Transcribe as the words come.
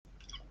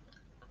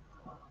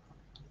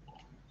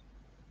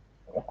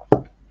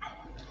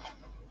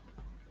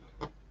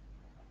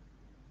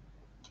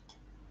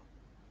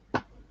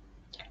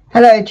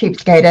Hello,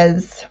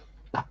 Cheapskaters.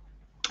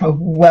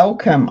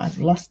 Welcome. I've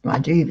lost my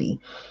doobie.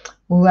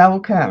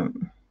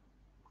 Welcome.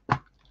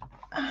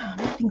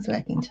 Nothing's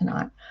working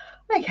tonight.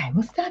 Okay,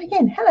 we'll start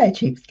again. Hello,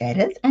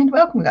 Cheapskaters, and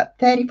welcome. We've got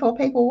 34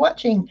 people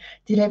watching.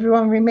 Did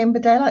everyone remember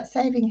daylight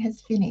saving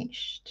has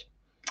finished?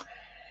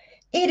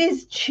 It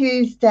is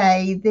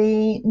Tuesday,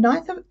 the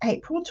 9th of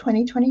April,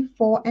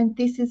 2024, and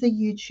this is a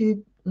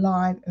YouTube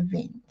live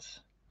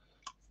event.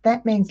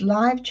 That means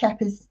live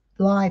chat is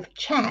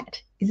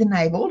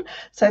enabled,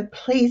 so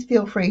please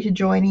feel free to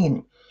join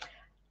in.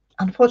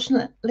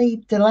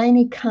 Unfortunately,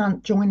 Delaney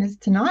can't join us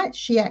tonight.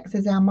 She acts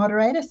as our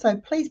moderator, so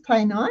please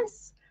play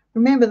nice.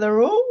 Remember the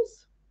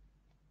rules.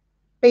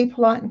 Be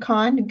polite and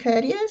kind and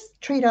courteous.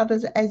 Treat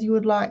others as you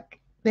would like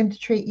them to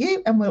treat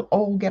you, and we'll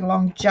all get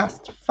along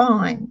just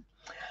fine.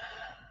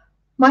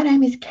 My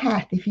name is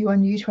Kath, if you are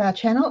new to our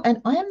channel,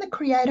 and I am the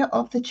creator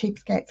of the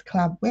Cheapskates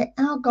Club, where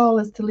our goal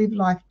is to live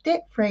life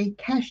debt-free,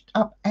 cashed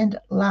up and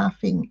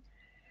laughing.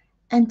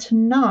 And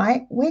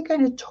tonight we're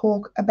going to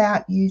talk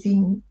about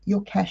using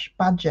your cash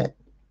budget.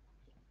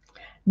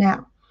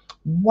 Now,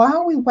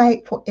 while we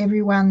wait for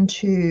everyone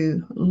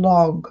to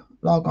log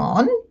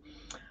on,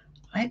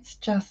 let's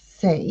just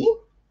see.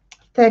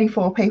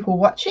 34 people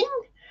watching.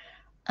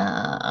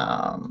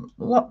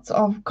 Lots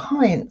of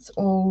comments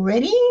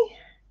already.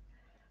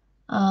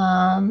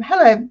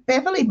 Hello,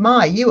 Beverly.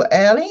 You were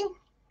early.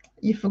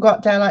 You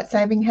forgot daylight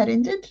saving had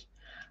ended.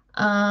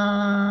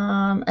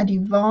 And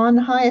Yvonne.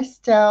 Hi,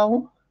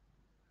 Estelle.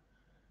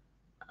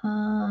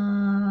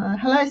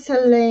 Hello,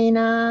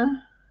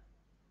 Selena.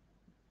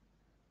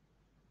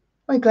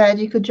 We're glad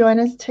you could join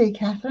us too,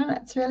 Catherine.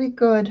 That's really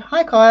good.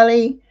 Hi,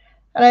 Kylie.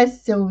 Hello,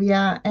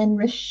 Sylvia and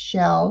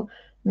Rochelle.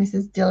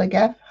 Mrs.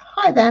 Dilligaff.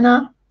 Hi,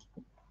 Vanna.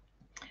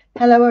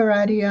 Hello,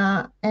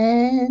 Aradia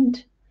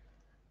and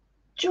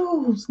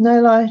Jules.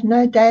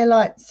 No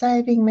daylight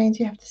saving means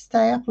you have to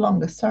stay up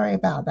longer. Sorry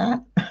about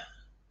that.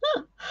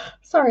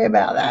 Sorry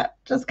about that.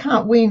 Just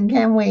can't win,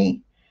 can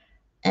we?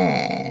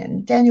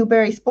 And Daniel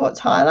Berry Sports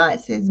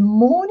Highlights says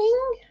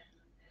morning.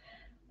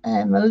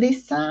 And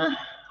Melissa.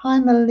 Hi,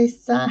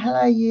 Melissa.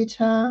 Hello,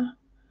 Utah.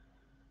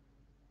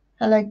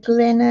 Hello,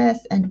 Glennis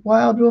and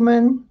Wild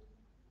Woman.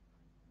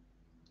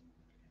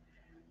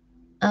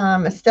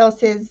 Estelle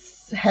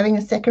says having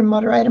a second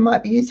moderator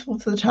might be useful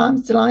for the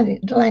times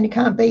Delaney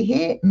can't be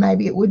here.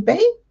 Maybe it would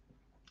be.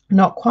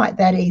 Not quite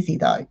that easy,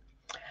 though.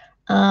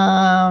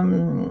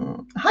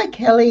 Hi,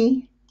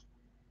 Kelly.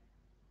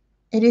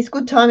 It is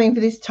good timing for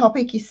this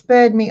topic. You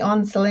spurred me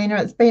on,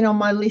 Selena. It's been on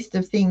my list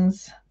of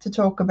things to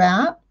talk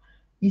about.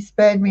 You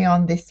spurred me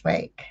on this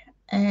week.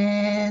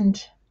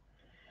 And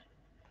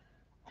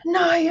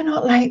no, you're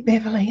not late,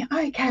 Beverly.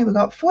 Okay, we've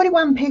got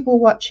 41 people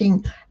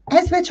watching.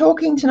 As we're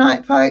talking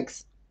tonight,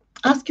 folks,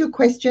 ask your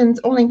questions,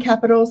 all in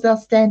capitals. They'll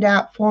stand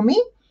out for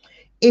me.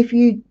 If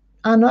you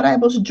are not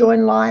able to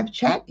join live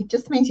chat, it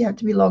just means you have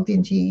to be logged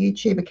into your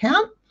YouTube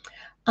account.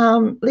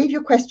 Leave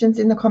your questions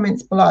in the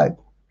comments below,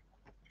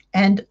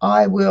 and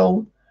I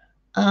will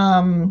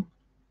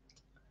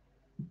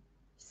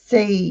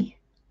see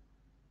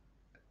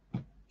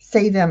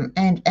them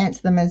and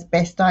answer them as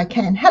best I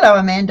can. Hello,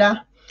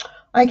 Amanda.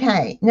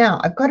 Okay, now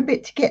I've got a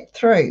bit to get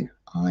through.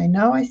 I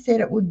know I said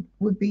it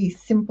would be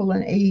simple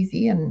and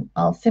easy, and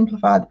I'll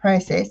simplify the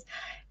process.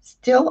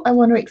 Still, I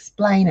want to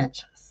explain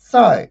it.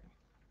 So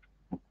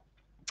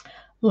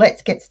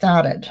let's get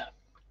started.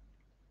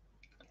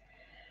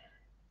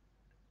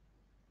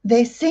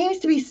 There seems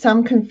to be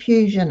some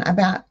confusion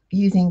about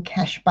using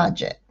cash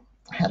budget,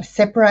 how to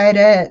separate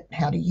it,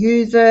 how to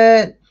use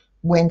it,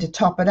 when to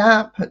top it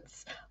up.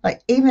 It's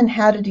like even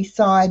how to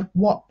decide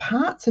what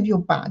parts of your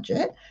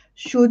budget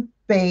should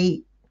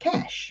be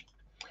cash.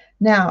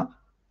 Now,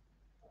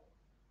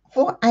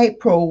 for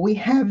April, we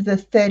have the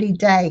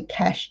 30-day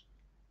cash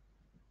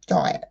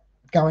diet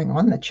going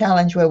on, the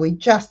challenge where we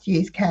just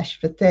use cash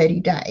for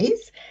 30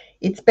 days.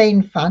 It's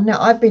been fun.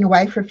 Now, I've been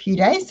away for a few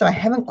days, so I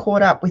haven't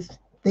caught up with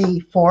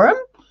the forum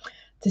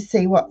to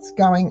see what's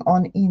going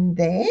on in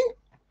there,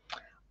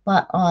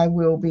 but I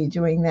will be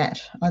doing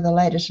that either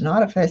later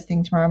tonight or first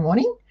thing tomorrow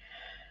morning,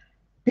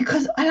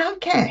 because I love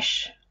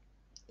cash.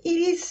 It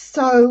is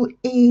so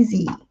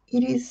easy.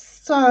 It is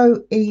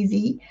so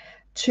easy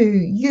to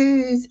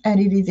use, and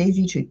it is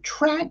easy to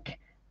track,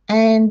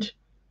 and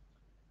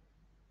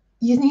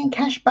using a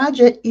cash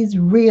budget is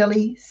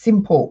really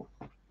simple.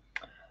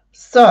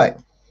 So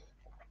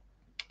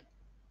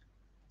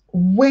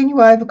when you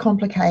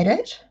overcomplicate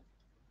it,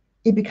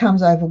 it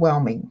becomes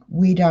overwhelming.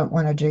 We don't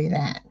want to do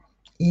that.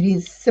 It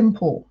is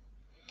simple.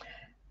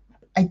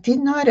 I did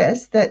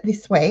notice that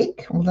this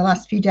week, or the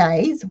last few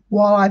days,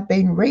 while I've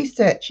been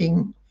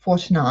researching for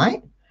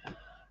tonight,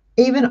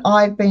 even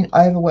I've been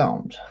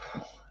overwhelmed.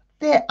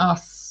 There are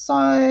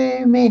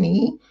so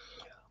many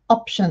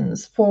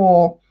options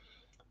for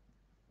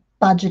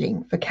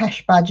budgeting, for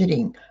cash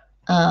budgeting.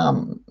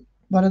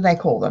 What do they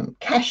call them?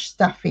 Cash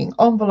stuffing,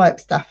 envelope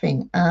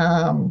stuffing,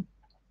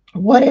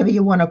 whatever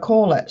you want to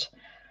call it.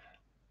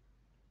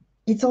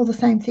 It's all the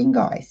same thing,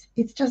 guys.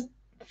 It's just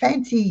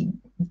fancy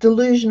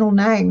delusional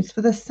names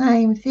for the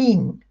same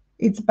thing.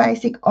 It's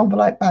basic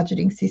envelope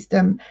budgeting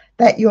system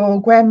that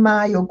your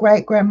grandma, your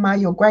great-grandma,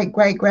 your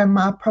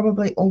great-great-grandma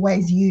probably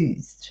always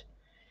used.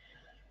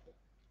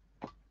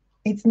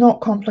 It's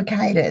not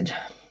complicated,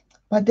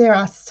 but there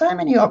are so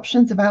many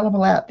options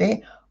available out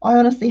there. I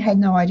honestly had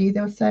no idea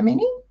there were so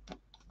many.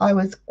 I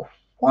was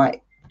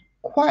quite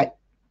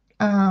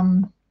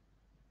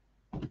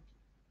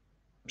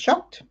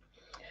shocked.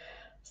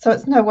 So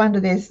it's no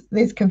wonder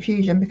there's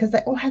confusion, because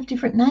they all have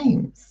different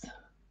names.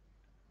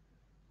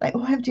 They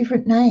all have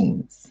different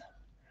names.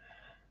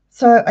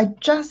 So I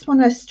just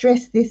want to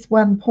stress this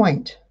one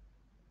point.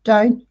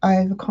 Don't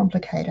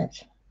overcomplicate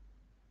it.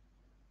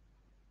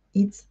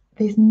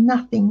 There's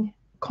nothing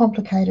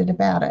complicated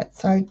about it.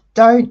 So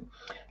don't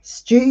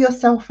stew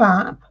yourself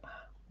up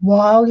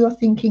while you're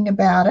thinking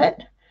about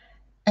it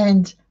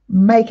and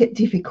make it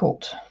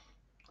difficult.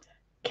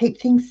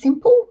 Keep things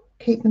simple,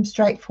 keep them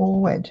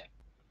straightforward.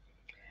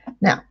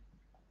 Now,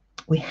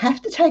 we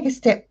have to take a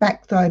step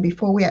back, though,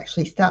 before we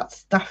actually start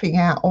stuffing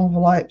our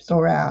envelopes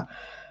or our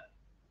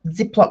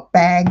Ziploc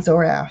bags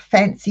or our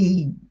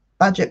fancy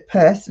budget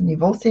purse. And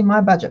you've all seen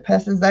my budget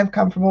purses. They've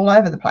come from all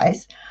over the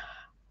place.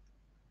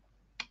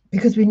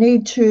 Because we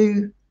need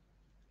to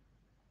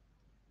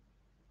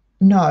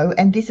know,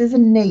 and this is a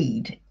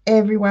need.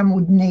 Everyone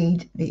would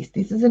need this.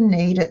 This is a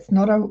need. It's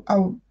not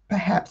a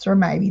perhaps or a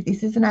maybe.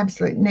 This is an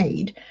absolute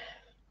need.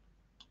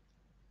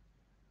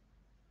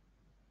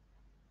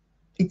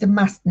 It's a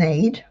must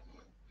need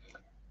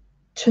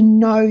to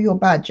know your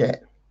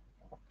budget.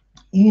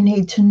 You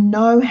need to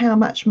know how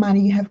much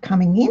money you have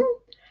coming in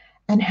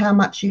and how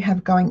much you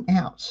have going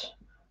out.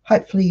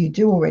 Hopefully you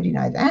do already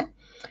know that.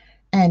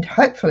 And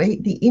hopefully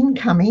the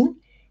incoming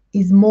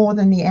is more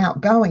than the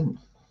outgoing.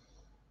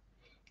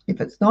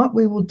 If it's not,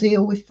 we will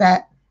deal with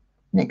that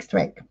next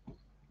week.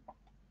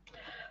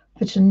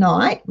 For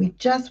tonight, we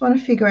just want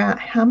to figure out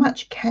how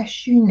much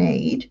cash you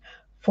need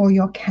for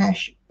your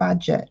cash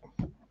budget.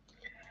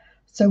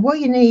 So what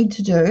you need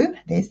to do,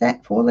 there's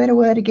that 4-letter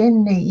word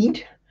again,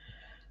 need,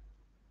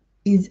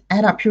 is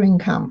add up your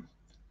income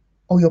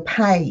or your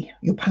pay,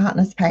 your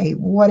partner's pay,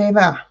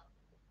 whatever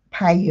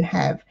pay you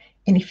have,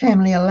 any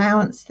family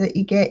allowance that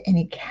you get,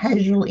 any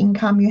casual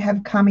income you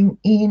have coming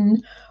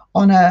in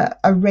on a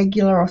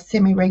regular or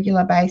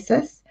semi-regular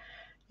basis.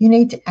 You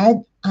need to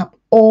add up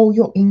all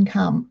your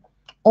income,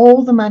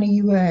 all the money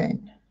you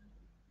earn,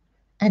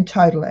 and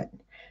total it.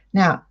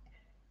 Now,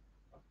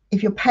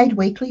 if you're paid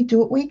weekly,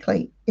 do it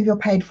weekly. If you're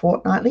paid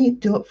fortnightly,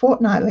 do it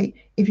fortnightly.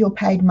 If you're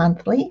paid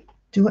monthly,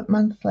 do it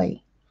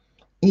monthly.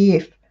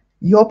 If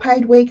you're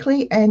paid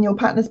weekly and your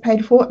partner's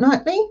paid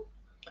fortnightly,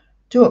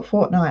 do it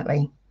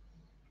fortnightly.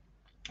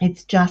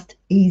 It's just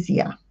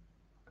easier.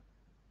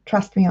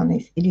 Trust me on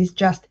this. It is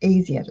just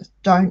easier. Just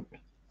don't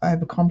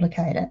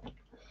overcomplicate it.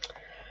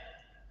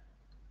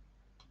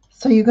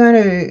 So you're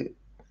going to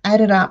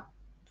add it up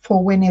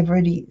for whenever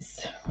it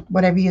is,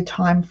 whatever your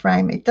time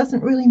frame. It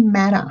doesn't really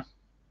matter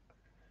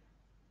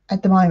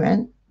at the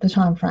moment, the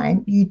time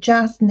frame. You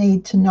just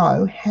need to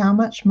know how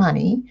much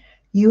money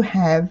you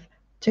have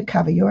to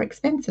cover your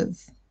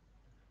expenses.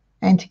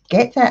 And to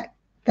get that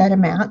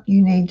amount,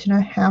 you need to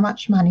know how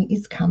much money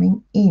is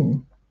coming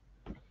in.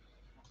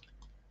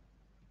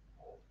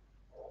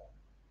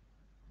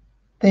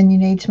 Then you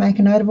need to make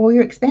a note of all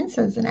your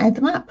expenses and add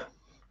them up.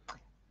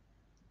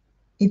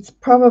 It's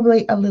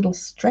probably a little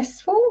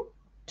stressful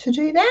to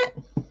do that.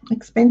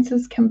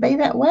 Expenses can be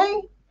that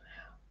way.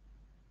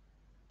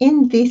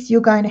 In this,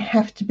 you're going to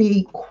have to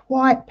be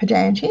quite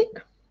pedantic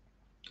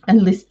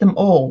and list them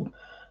all.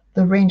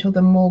 The rent or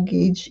the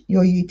mortgage,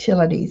 your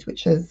utilities,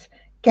 which is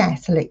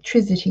gas,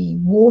 electricity,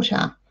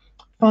 water,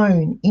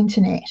 phone,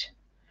 internet,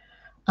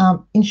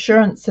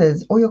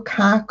 insurances, or your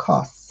car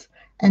costs.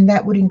 And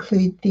that would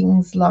include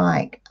things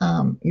like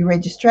your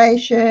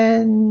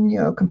registration,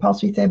 your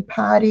compulsory third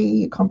party,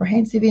 your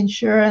comprehensive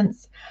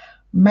insurance,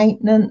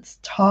 maintenance,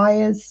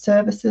 tyres,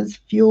 services,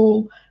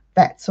 fuel,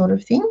 that sort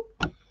of thing.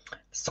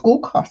 School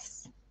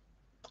costs.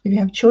 If you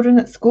have children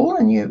at school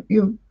and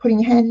you're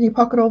putting your hand in your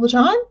pocket all the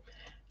time,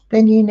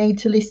 then you need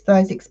to list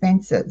those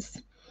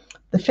expenses.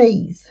 The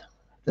fees,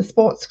 the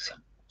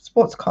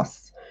sports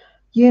costs,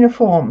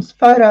 uniforms,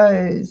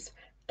 photos,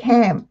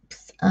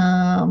 camps,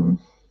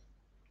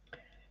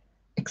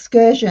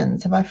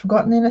 excursions. Have I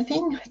forgotten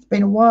anything? It's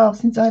been a while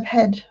since I've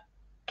had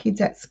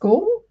kids at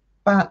school,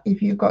 but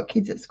if you've got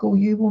kids at school,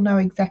 you will know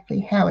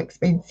exactly how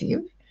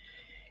expensive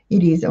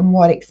it is and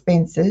what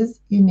expenses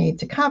you need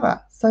to cover.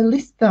 So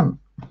list them.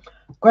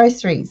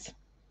 Groceries.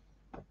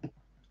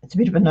 It's a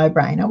bit of a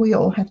no-brainer. We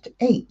all have to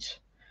eat.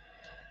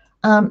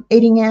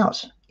 Eating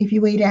out. If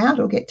you eat out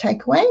or get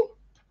takeaway,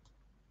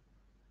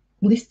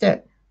 list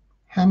it.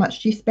 How much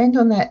do you spend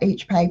on that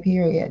each pay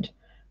period?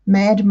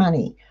 Mad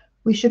money.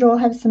 We should all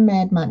have some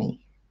mad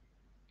money.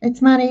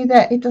 It's money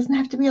that, it doesn't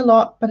have to be a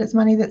lot, but it's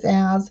money that's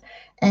ours.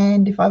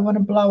 And if I want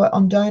to blow it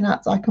on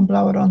donuts, I can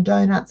blow it on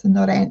donuts and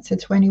not answer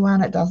to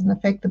anyone. It doesn't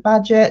affect the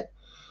budget.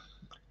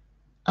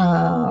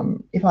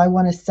 If I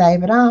want to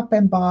save it up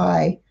and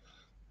buy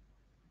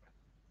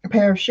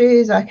pair of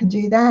shoes, I can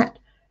do that.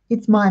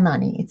 It's my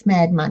money. It's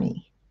mad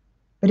money.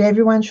 But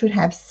everyone should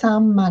have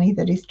some money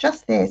that is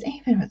just theirs,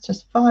 even if it's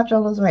just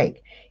 $5 a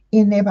week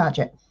in their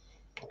budget.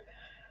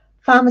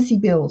 Pharmacy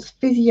bills,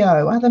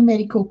 physio, other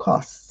medical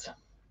costs.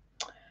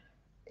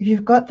 If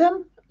you've got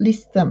them,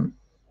 list them.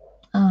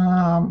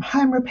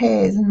 Home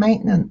repairs and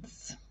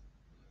maintenance.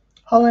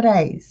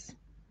 Holidays.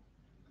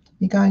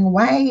 You're going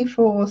away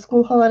for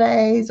school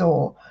holidays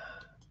or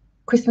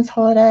Christmas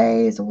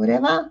holidays or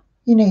whatever,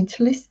 you need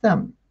to list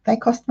them. They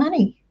cost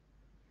money.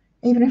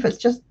 Even if it's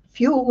just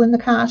fuel in the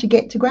car to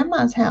get to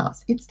grandma's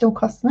house, it still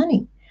costs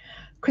money.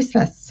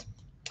 Christmas,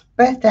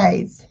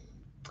 birthdays,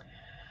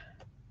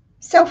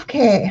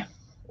 self-care.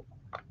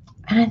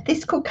 And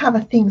this could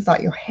cover things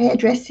like your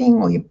hairdressing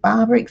or your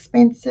barber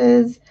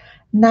expenses,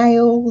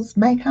 nails,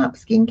 makeup,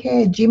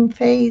 skincare, gym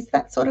fees,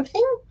 that sort of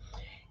thing.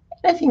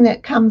 Anything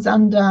that comes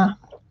under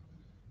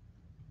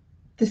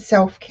the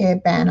self-care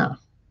banner.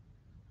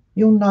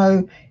 You'll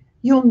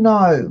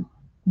know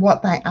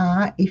what they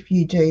are if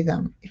you do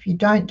them. If you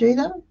don't do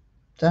them,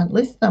 don't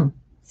list them.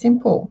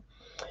 Simple.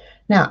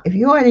 Now, if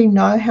you already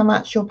know how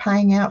much you're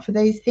paying out for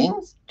these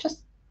things,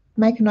 just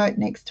make a note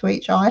next to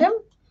each item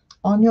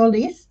on your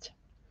list,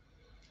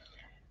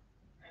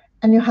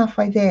 and you're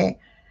halfway there.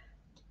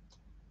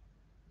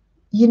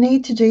 You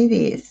need to do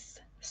this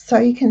so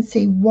you can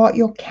see what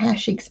your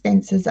cash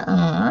expenses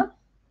are,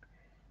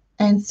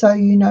 and so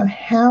you know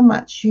how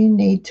much you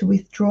need to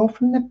withdraw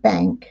from the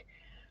bank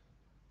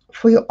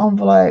for your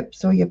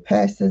envelopes or your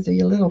purses or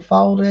your little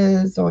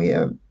folders or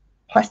your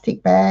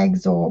plastic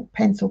bags or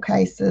pencil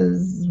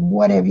cases,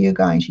 whatever you're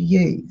going to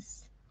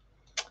use.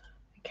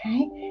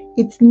 Okay,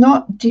 it's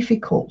not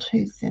difficult.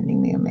 Who's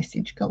sending me a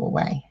message? Go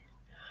away.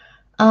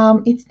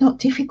 It's not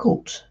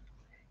difficult.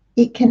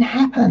 It can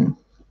happen.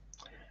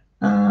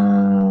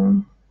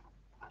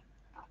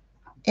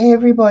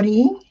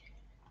 Everybody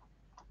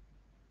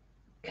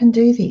can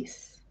do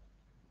this.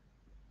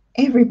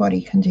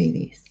 Everybody can do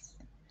this.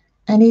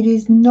 And it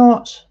is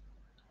not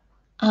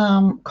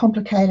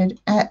complicated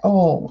at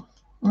all.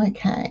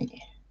 Okay.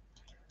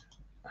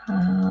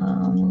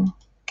 A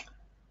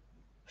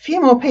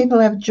few more people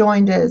have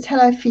joined us.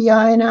 Hello,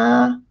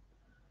 Fiona.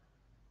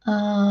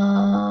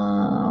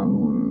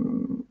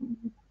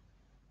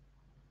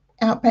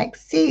 Outback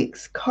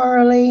 6,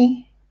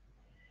 Coralie,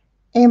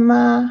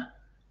 Emma.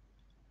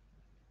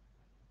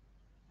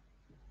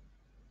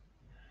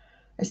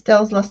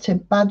 Estelle's lost her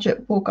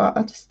budget book.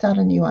 I'll just start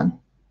a new one.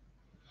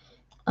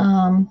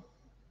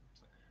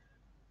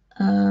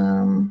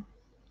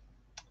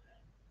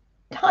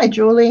 Hi,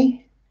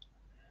 Julie.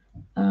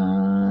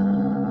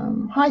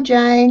 Hi,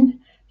 Jane.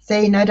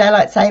 See, no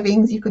daylight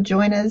savings. You could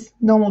join us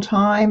normal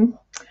time.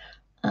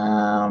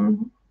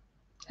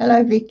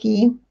 Hello,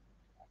 Vicky.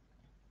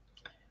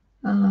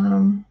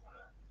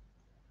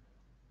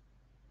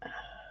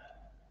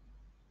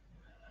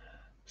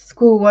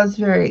 School was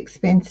very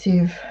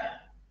expensive.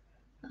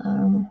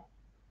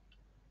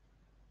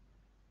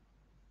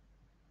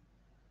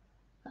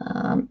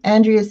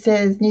 Andrea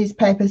says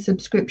newspaper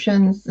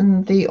subscriptions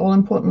and the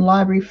all-important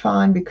library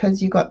fine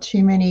because you got too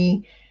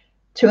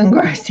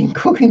engrossing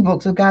cooking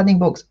books or gardening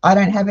books. I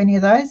don't have any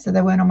of those, so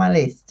they weren't on my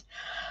list.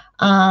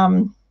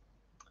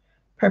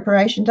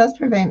 Preparation does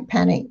prevent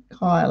panic,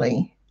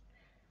 Kylie.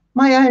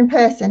 My own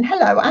person.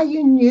 Hello, are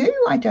you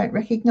new? I don't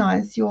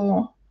recognize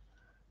your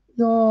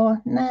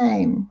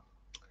name.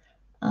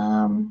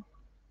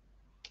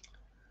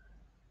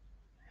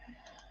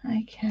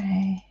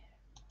 Okay.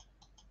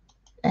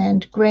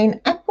 And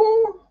Green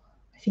Apple,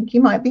 I think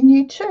you might be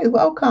new too.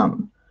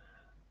 Welcome.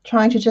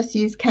 Trying to just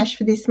use cash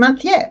for this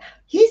month. Yeah,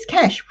 use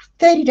cash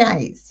 30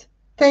 days.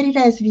 30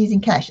 days of using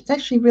cash. It's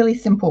actually really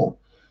simple.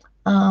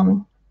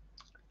 Hi,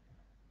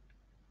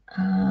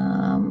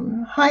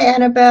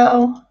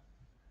 Annabelle.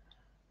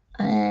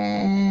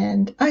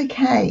 And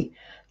okay,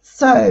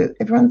 so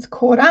everyone's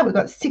caught up. We've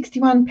got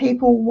 61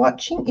 people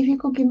watching. If you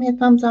could give me a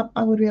thumbs up,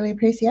 I would really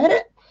appreciate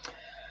it.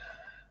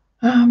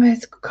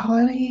 As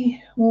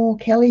Kylie or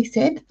Kelly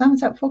said,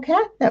 thumbs up for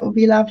Kat. That would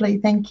be lovely.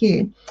 Thank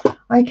you.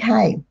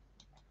 Okay.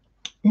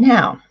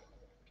 Now,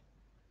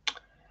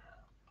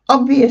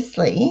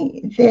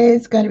 obviously,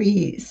 there's going to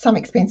be some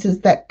expenses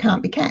that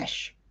can't be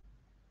cash.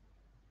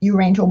 Your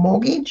rent or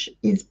mortgage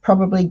is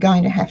probably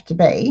going to have to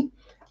be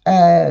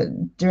a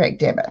direct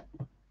debit,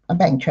 a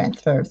bank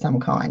transfer of some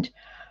kind.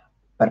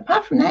 But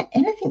apart from that,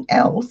 anything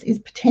else is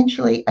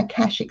potentially a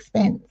cash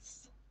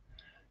expense.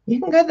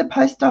 You can go to the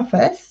post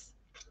office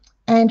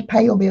and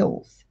pay your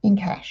bills in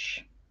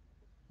cash.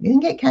 You can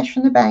get cash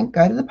from the bank,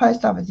 go to the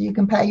post office. You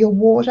can pay your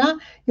water,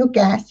 your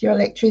gas, your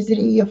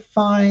electricity, your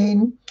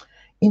phone,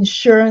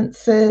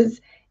 insurances,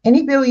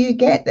 any bill you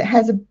get that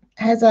has a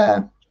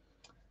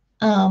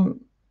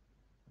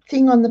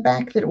thing on the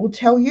back that will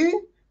tell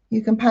you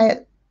can pay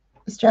it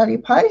Australia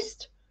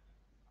Post.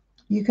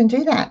 You can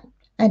do that.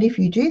 And if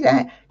you do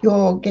that,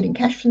 you're getting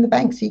cash from the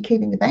bank, so you're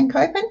keeping the bank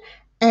open,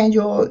 and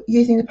you're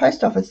using the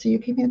post office, so you're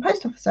keeping the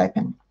post office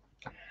open.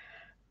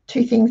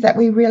 Two things that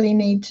we really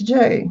need to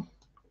do.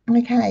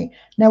 Okay,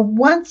 now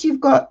once you've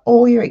got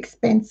all your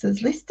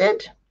expenses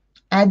listed,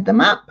 add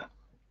them up,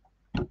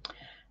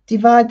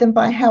 divide them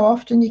by how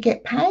often you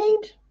get paid,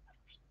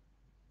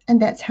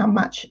 and that's how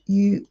much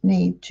you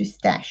need to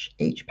stash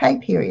each pay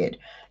period.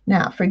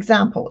 Now, for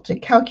example, to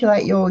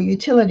calculate your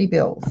utility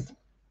bills,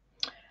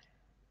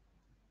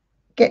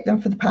 get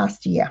them for the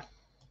past year.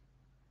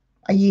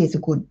 A year is a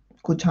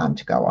good time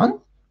to go on.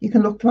 You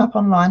can look them up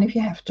online if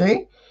you have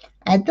to.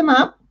 Add them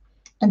up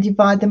and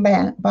divide them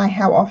by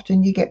how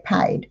often you get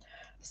paid.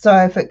 So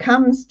if it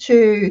comes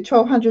to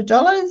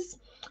 $1,200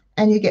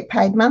 and you get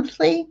paid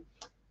monthly,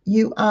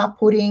 you are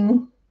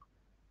putting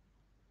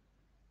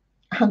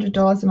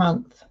 $100 a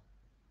month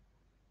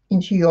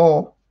into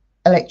your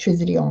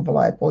electricity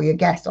envelope or your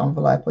gas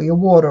envelope or your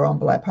water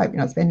envelope. Hope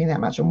you're not spending that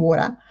much on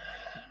water.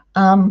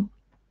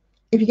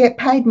 If you get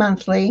paid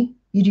monthly,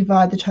 you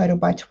divide the total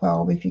by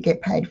 12. If you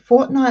get paid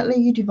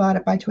fortnightly, you divide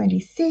it by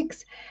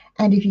 26.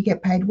 And if you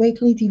get paid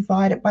weekly,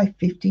 divide it by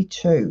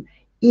 52.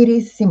 It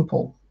is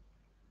simple.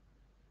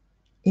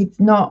 It's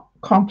not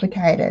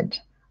complicated.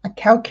 A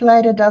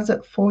calculator does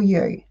it for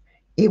you.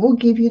 It will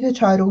give you the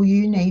total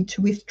you need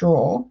to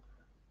withdraw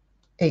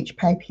each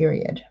pay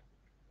period.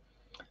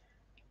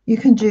 You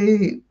can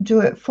do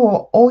it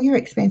for all your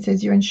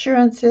expenses, your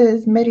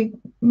insurances,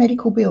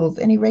 medical bills,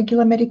 any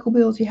regular medical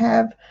bills you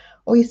have,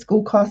 or your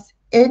school costs,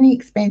 any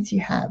expense you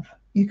have,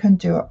 you can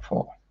do it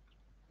for.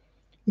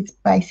 It's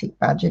basic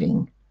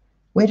budgeting.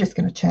 We're just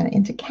going to turn it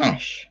into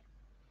cash.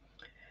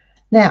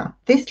 Now,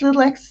 this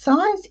little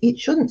exercise, it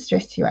shouldn't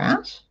stress you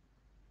out,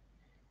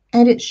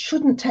 and it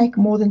shouldn't take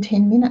more than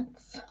 10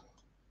 minutes.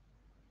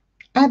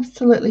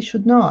 Absolutely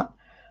should not.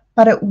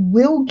 But it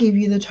will give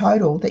you the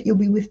total that you'll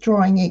be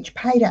withdrawing each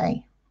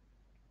payday.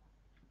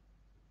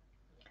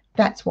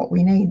 That's what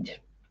we need.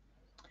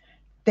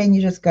 Then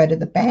you just go to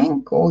the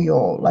bank or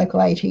your local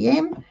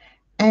ATM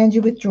and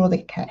you withdraw the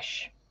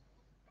cash.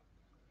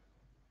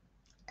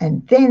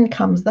 And then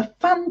comes the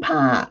fun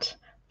part,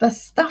 the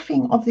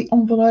stuffing of the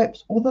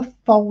envelopes or the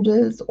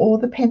folders or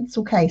the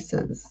pencil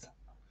cases.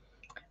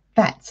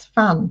 That's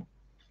fun.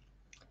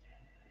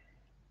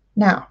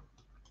 Now,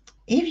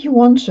 if you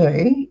want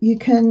to, you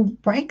can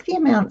break the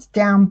amounts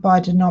down by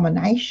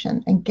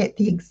denomination and get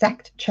the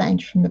exact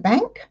change from the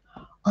bank.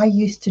 I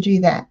used to do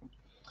that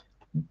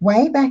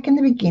way back in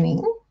the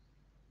beginning,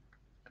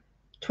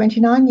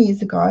 29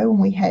 years ago,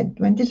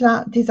 when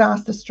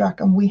disaster struck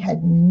and we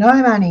had no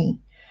money.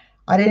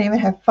 I didn't even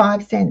have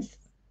 5 cents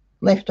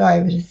left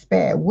over to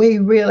spare.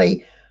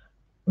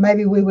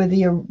 Maybe we were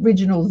the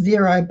original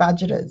zero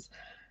budgeters.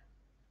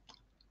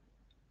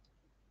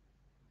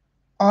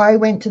 I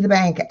went to the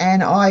bank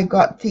and I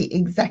got the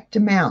exact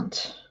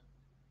amount.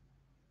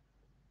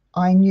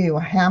 I knew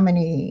how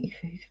many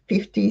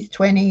 50s,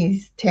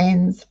 20s,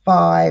 10s,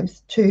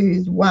 5s,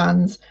 2s,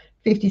 1s,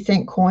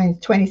 50-cent coins,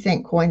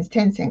 20-cent coins,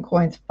 10-cent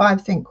coins,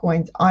 5-cent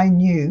coins. I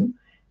knew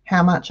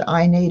how much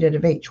I needed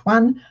of each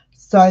one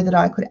so that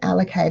I could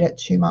allocate it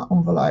to my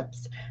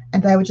envelopes.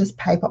 And they were just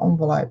paper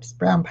envelopes,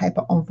 brown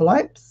paper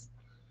envelopes.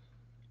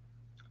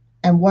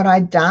 And what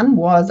I'd done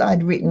was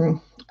I'd written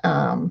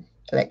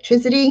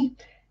electricity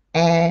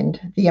and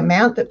the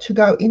amount that to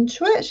go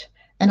into it,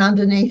 and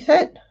underneath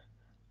it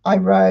I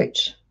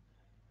wrote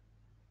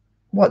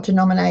what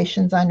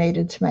denominations I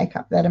needed to make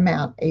up that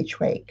amount each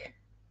week,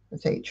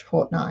 each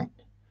fortnight,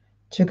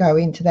 to go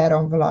into that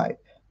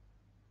envelope.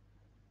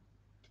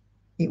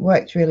 It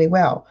worked really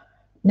well.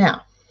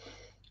 Now,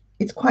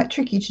 it's quite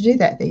tricky to do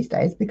that these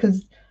days,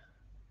 because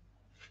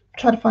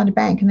try to find a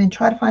bank and then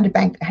try to find a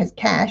bank that has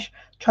cash,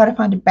 try to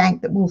find a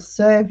bank that will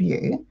serve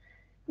you.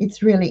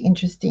 It's really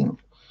interesting.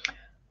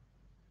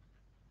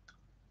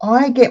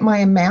 I get my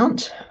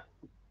amount,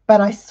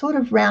 but I sort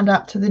of round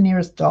up to the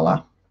nearest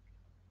dollar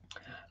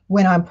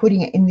when I'm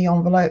putting it in the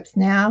envelopes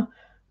now.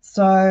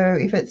 So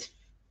if it's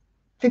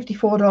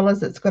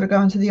 $54 that's got to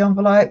go into the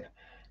envelope,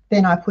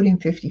 then I put in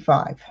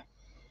 55.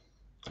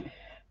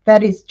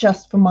 That is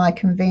just for my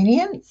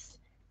convenience,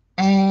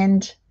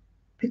 and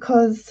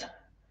because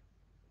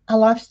our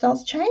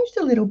lifestyle's changed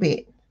a little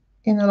bit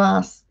in the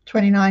last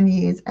 29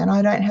 years, and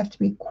I don't have to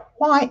be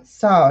quite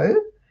so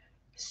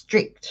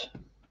strict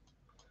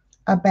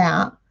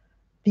about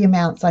the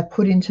amounts I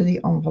put into the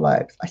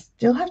envelopes. I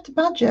still have to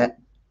budget.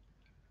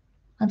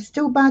 I'm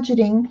still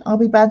budgeting. I'll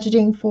be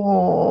budgeting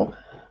for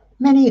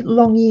many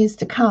long years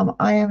to come,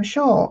 I am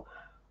sure.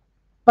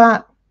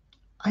 But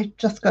I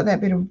just got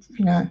that bit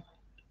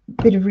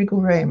of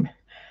wriggle room.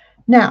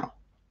 Now,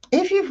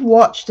 if you've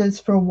watched us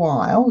for a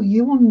while,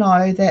 you will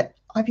know that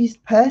I've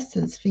used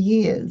purses for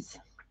years,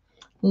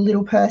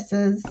 little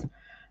purses.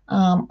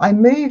 I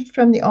moved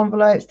from the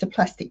envelopes to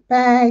plastic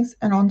bags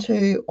and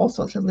onto all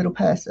sorts of little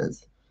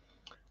purses.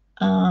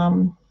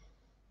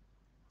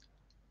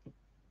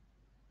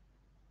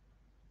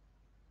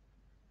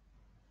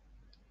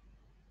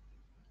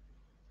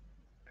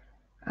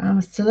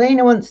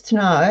 Selena wants to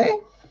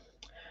know.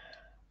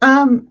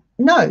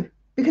 No,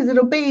 because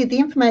the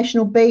information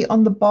will be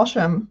on the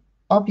bottom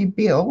of your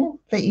bill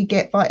that you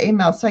get by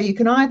email. So you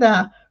can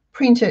either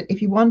print it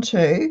if you want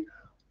to,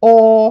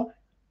 or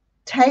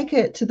take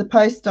it to the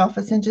post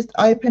office and just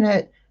open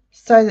it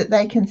so that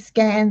they can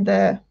scan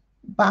the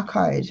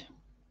barcode.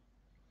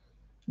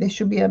 There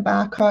should be a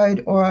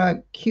barcode or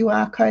a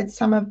QR code.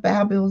 Some of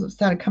our bills have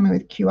started coming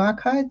with QR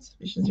codes,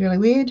 which is really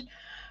weird,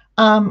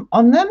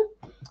 on them,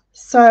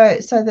 so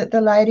that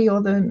the lady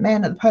or the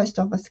man at the post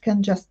office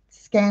can just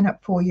scan it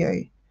for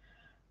you,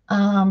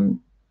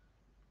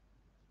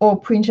 or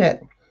print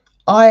it.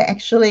 I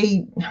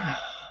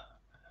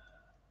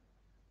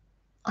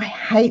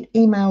hate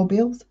email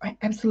bills. I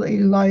absolutely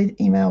loathe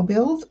email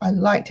bills. I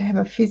like to have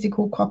a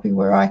physical copy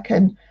where I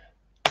can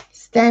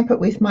stamp it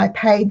with my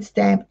paid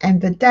stamp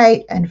and the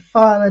date and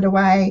file it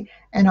away,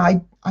 and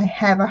I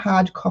have a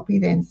hard copy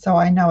then, so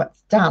I know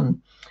it's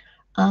done.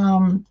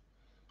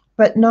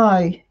 But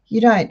no,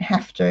 you don't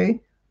have to.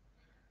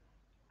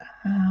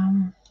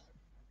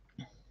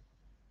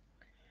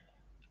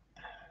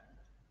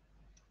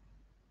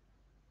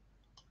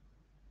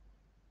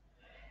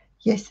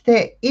 Yes,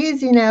 there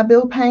is in our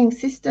bill paying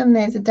system,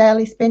 there's a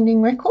daily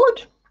spending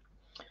record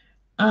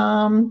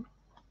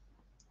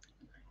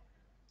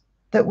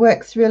that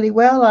works really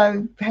well.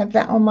 I have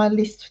that on my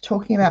list for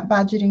talking about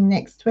budgeting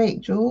next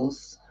week,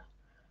 Jules.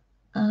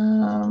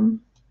 Right.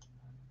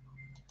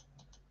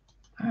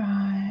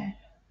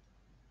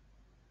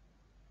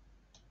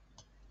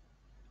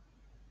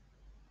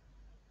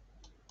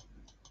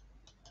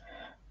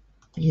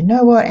 You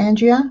know what,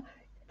 Andrea?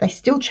 They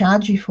still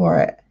charge you for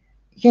it.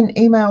 You get an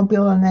email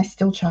bill and they're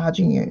still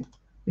charging you,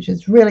 which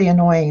is really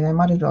annoying. They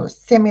might as well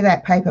just send me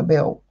that paper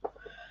bill.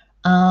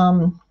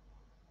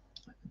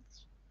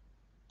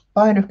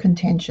 Bone of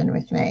contention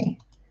with me.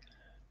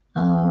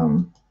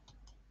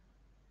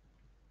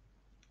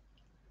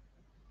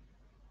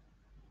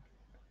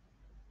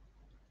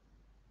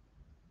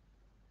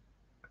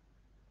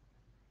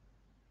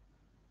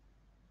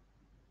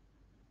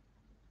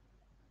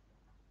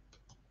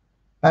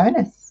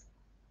 Bonus.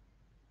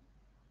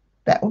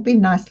 That would be a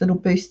nice little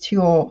boost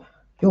to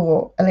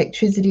your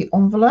electricity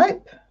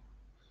envelope,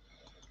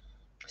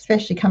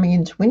 especially coming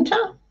into winter.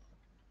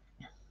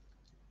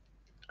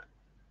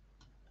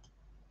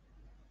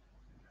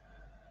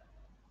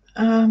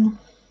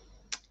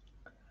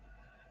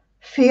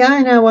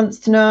 Fiona wants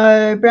to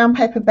know brown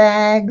paper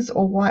bags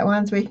or white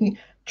ones. We can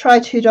try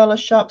 $2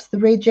 shops, the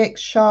reject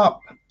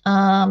shop.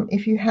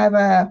 If you have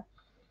a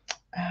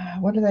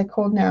what are they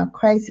called now?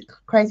 Crazy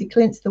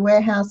Clint's, the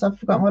warehouse. I've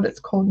forgotten what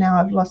it's called now.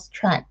 I've lost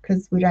track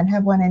because we don't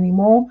have one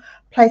anymore.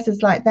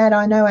 Places like that.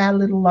 I know our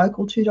little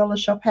local $2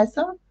 shop has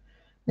them.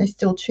 They're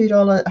still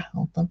 $2.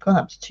 Oh, they've gone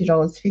up to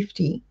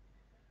 $2.50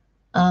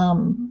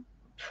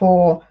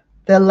 for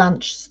the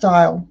lunch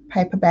style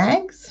paper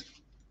bags.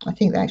 I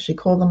think they actually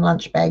call them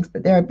lunch bags,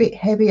 but they're a bit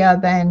heavier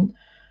than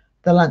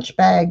the lunch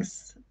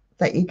bags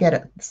that you get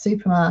at the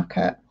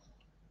supermarket.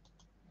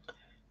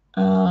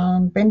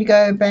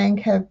 Bendigo Bank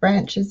have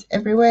branches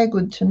everywhere.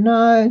 Good to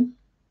know.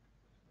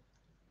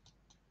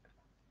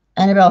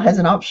 Annabelle has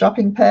an op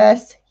shopping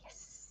purse.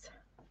 Yes.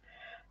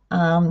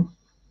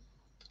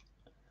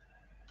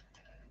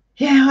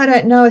 Yeah, I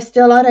don't know,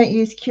 Estelle. I don't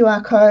use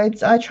QR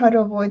codes. I try to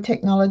avoid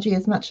technology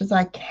as much as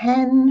I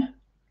can.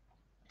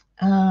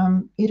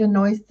 It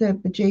annoys the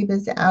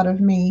bejeebers out of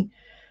me.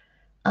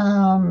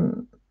 I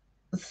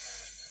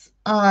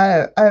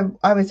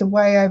was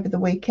away over the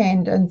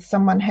weekend and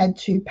someone had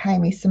to pay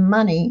me some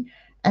money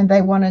and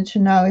they wanted to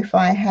know if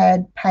I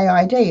had pay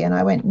ID, and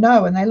I went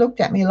no, and they looked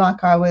at me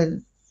like I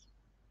was,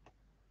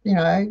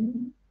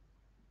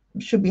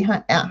 should be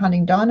out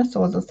hunting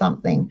dinosaurs or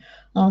something.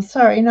 I'm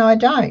sorry, no, I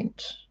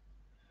don't.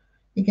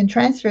 You can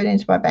transfer it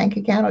into my bank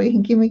account or you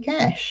can give me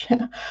cash.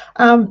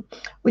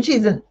 Which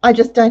isn't, I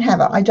just don't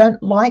have it. I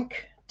don't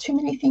like too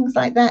many things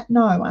like that.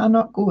 No, are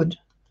not good.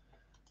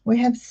 We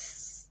have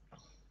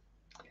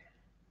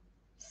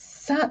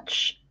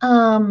such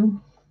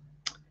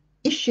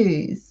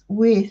issues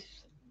with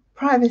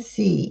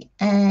privacy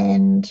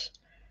and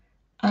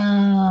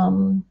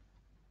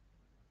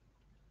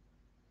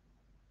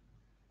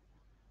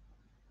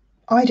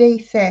ID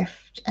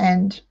theft,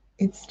 and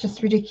it's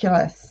just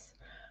ridiculous.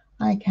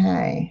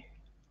 Okay.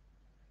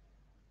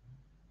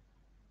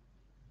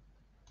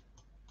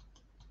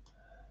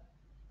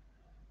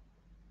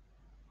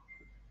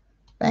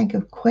 Bank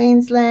of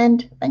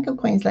Queensland. Bank of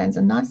Queensland's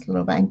a nice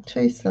little bank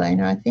too,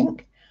 Selena, I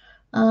think.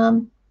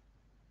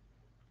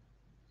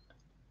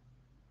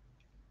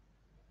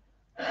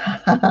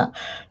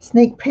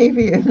 Sneak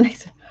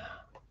preview.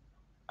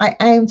 I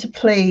aim to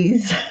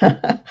please.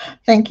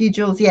 Thank you,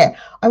 Jules. Yeah,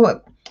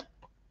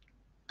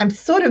 I'm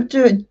sort of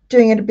doing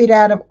it a bit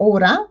out of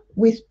order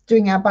with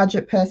doing our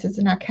budget purses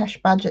and our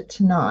cash budget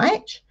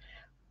tonight.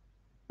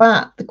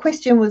 But the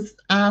question was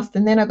asked,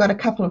 and then I got a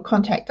couple of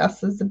contact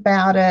us's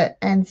about it.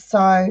 And so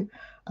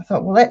I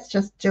thought, well, let's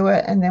just do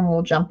it, and then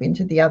we'll jump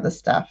into the other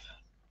stuff.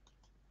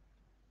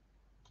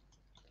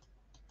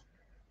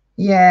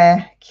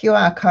 Yeah,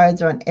 QR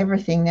codes are on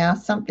everything now.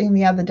 Something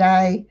the other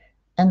day,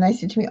 and they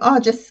said to me, oh,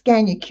 just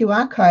scan your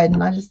QR code.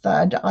 And I just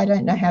thought, I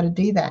don't know how to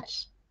do that.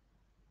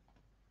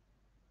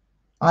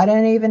 I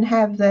don't even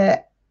have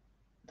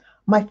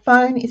my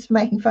phone is for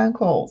making phone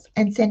calls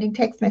and sending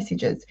text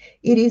messages.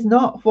 It is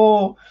not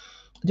for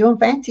doing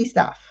fancy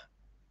stuff.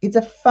 It's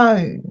a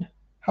phone.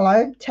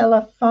 hello,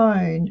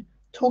 telephone,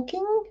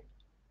 talking,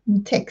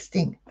 and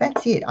texting.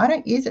 That's it. I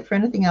don't use it for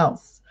anything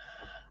else.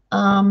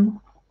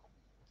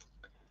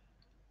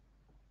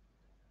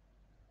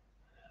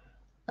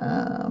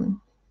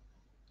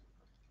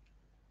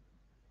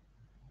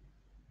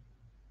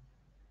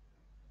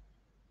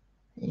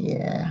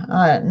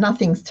 Yeah,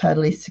 nothing's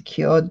totally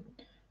secured.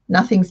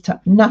 Nothing is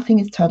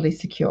totally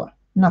secure.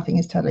 Nothing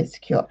is totally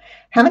secure.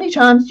 How many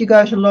times do you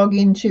go to log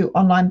into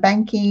online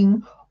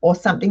banking or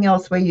something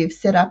else where you've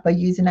set up a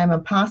username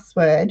and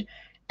password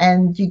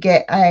and you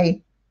get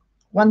a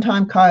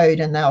one-time code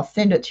and they'll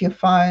send it to your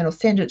phone or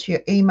send it to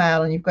your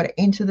email and you've got to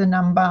enter the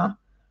number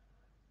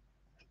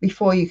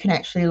before you can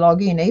actually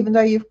log in, even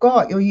though you've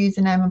got your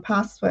username and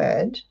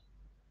password.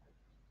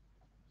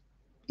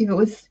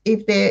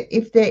 If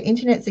their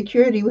internet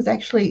security was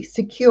actually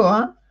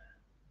secure,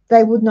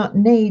 they would not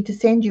need to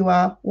send you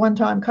a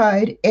one-time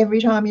code every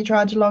time you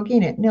tried to log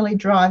in. It nearly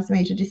drives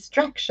me to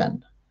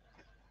distraction.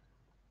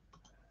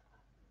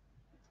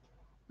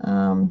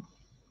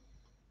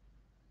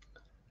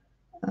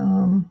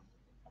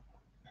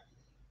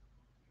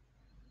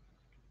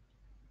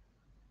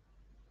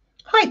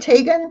 Hi,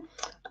 Tegan.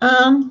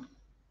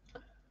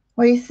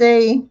 Well, you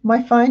see,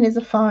 my phone is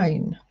a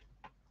phone.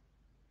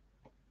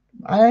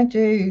 I don't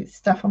do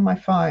stuff on my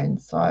phone,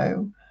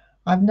 so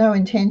I've no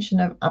intention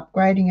of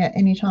upgrading it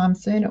anytime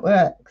soon. It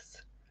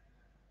works.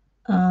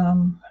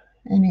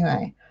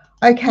 Anyway,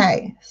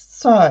 okay,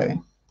 so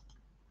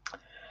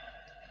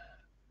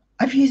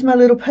I've used my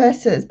little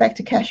purses. Back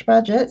to cash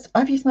budgets.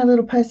 I've used my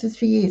little purses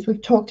for years.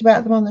 We've talked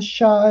about them on the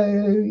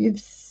show.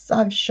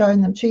 I've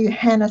shown them to you.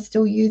 Hannah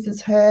still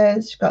uses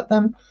hers. She's got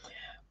them.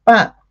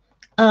 But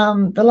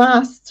the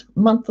last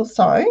month or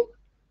so,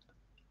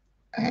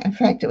 in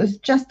fact, it was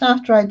just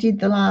after I did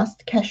the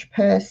last cash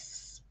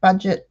purse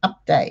budget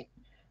update,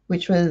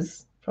 which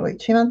was probably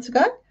 2 months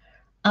ago,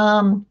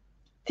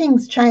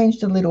 things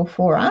changed a little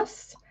for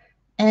us.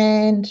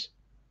 And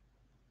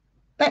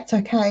that's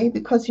okay,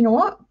 because you know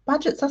what?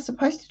 Budgets are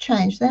supposed to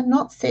change. They're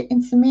not set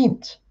in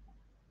cement.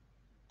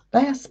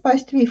 They are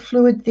supposed to be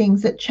fluid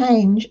things that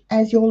change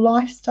as your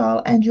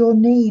lifestyle and your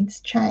needs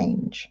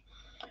change.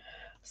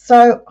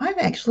 So I've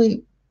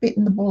actually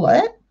bitten the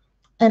bullet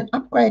and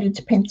upgraded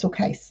to pencil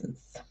cases.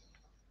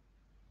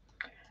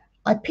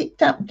 I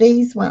picked up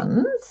these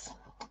ones,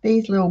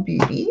 these little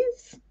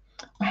beauties.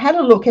 I had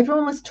a look.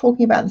 Everyone was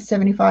talking about the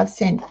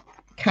 75-cent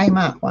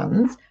Kmart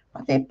ones,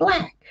 but they're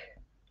black.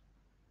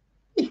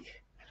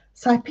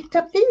 So I picked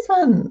up these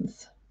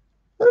ones.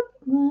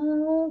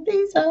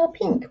 These are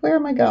pink. Where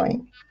am I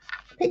going?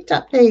 Picked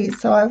up these.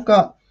 So I've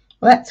got,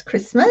 well, that's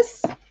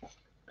Christmas,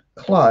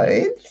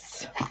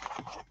 clothes,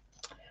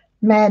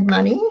 Mad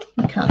Money.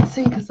 You can't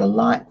see because the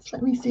lights.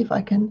 Let me see if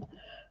I can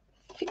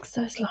fix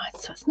those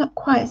lights so it's not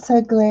quite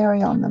so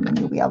glary on them and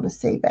you'll be able to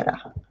see better.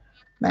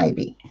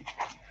 Maybe.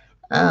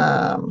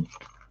 All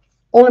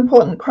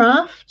Important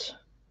Craft,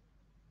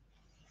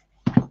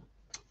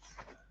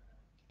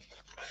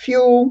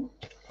 fuel,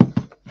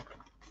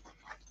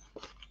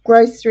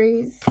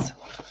 groceries,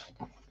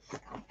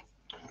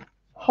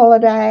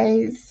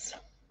 holidays,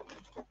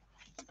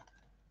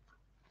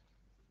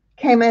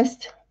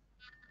 chemist,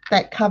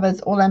 that covers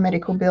all our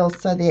medical bills,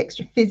 so the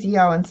extra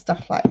physio and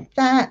stuff like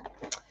that,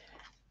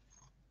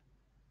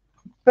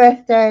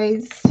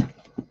 birthdays,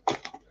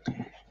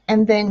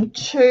 and then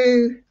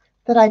two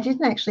that I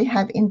didn't actually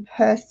have in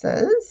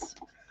purses,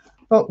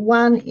 but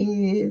one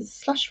is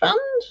slush fund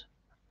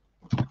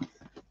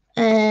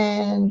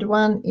and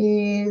one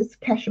is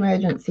cash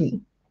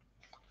emergency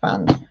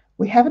fund.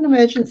 We have an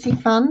emergency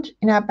fund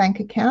in our bank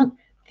account.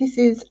 This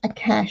is a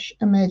cash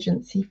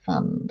emergency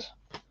fund.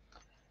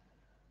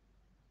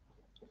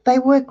 They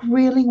work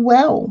really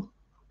well,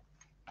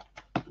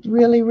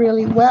 really,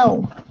 really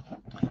well.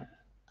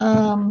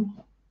 And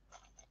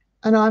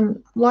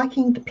I'm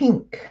liking the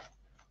pink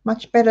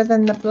much better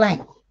than the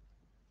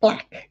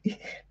black.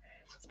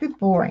 It's a bit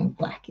boring,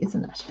 black,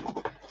 isn't it?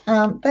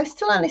 They're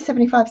still only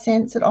 75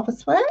 cents at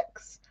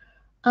Officeworks,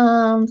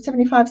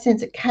 75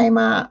 cents at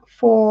Kmart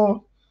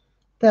for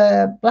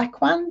the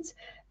black ones,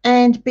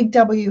 and Big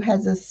W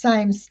has the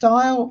same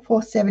style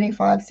for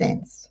 75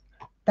 cents.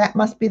 That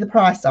must be the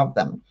price of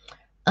them.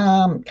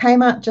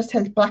 Kmart just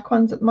has black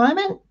ones at the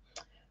moment.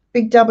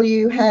 Big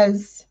W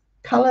has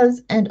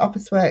colours, and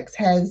Officeworks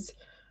has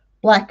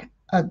black,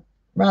 a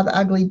rather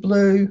ugly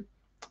blue,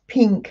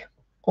 pink,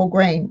 or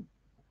green.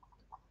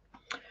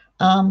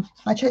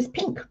 I chose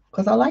pink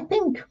because I like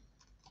pink.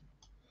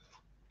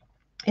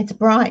 It's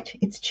bright,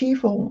 it's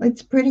cheerful,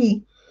 it's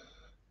pretty.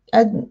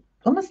 And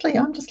honestly,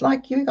 I'm just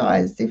like you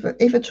guys.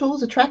 If a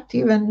tool's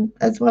attractive and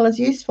as well as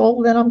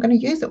useful, then I'm going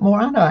to use it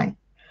more, aren't I?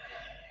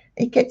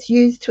 It gets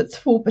used to its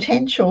full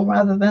potential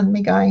rather than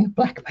me going,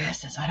 black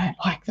purses, I don't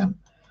like them.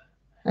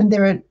 And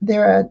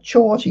they're a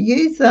chore to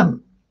use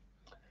them.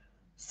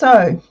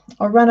 So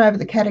I'll run over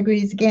the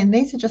categories again.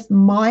 These are just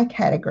my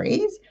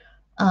categories.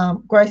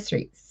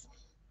 Groceries,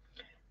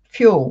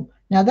 fuel.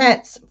 Now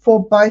that's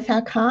for both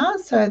our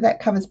cars, so that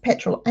covers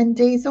petrol and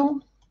diesel.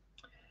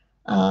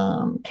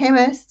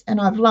 chemist, and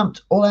I've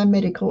lumped all our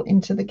medical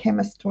into the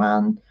chemist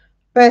one.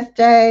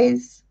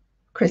 Birthdays,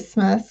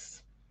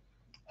 Christmas,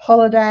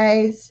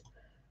 holidays,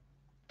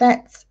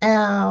 that's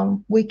our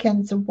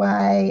weekends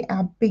away,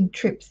 our big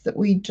trips that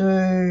we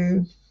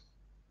do,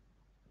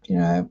 you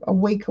know, a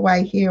week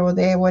away here or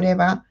there,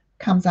 whatever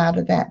comes out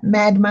of that.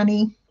 Mad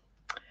money,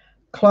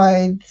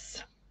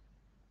 clothes.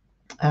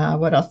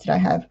 What else did I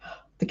have?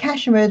 The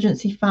cash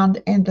emergency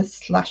fund and the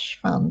slush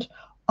fund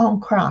on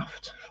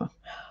craft.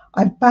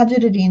 I've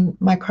budgeted in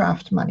my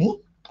craft money.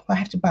 I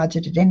have to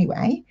budget it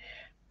anyway,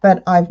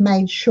 but I've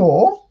made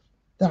sure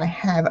that I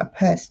have a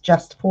purse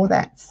just for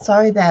that,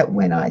 so that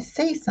when I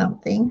see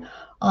something,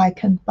 I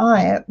can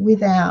buy it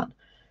without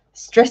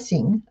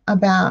stressing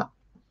about,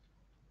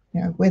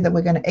 you know, whether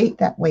we're going to eat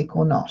that week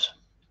or not.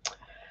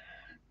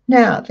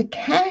 Now, the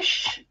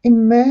cash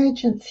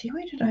emergency,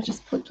 where did I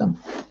just put them?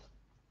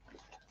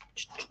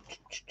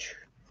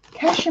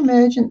 Cash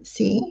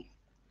emergency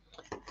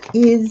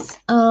is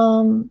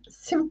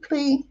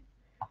simply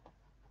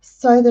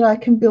so that I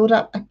can build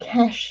up a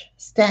cash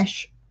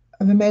stash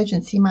of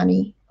emergency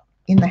money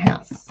in the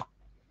house.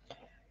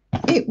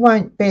 It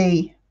won't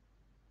be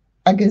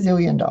a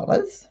gazillion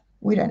dollars.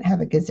 We don't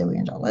have a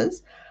gazillion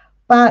dollars,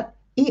 but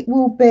it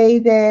will be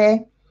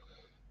there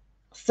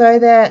so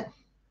that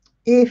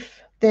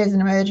if there's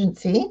an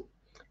emergency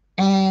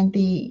and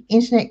the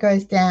internet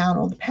goes down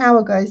or the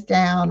power goes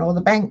down or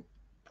the bank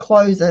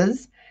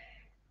closes,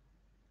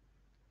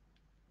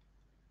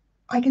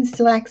 I can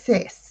still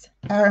access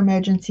our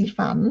emergency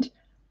fund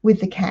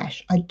with the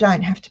cash. I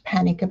don't have to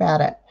panic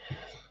about it.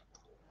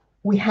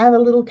 We have a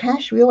little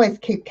cash. We always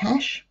keep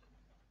cash.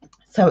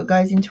 So it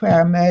goes into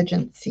our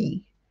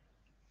emergency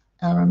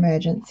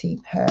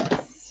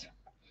purse.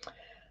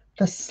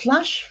 The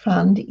slush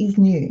fund is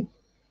new.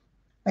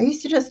 I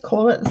used to just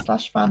call it the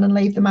slush fund and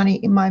leave the money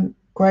in my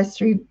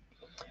grocery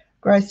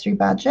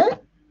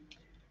budget.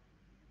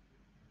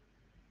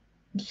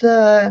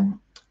 The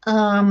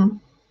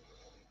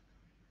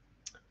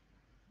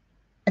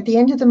at the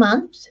end of the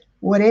month,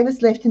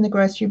 whatever's left in the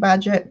grocery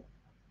budget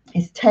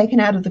is taken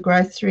out of the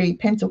grocery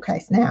pencil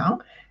case now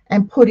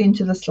and put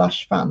into the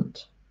slush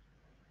fund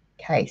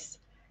case.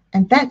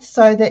 And that's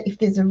so that if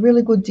there's a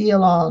really good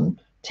deal on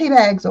tea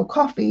bags or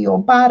coffee or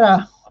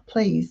butter,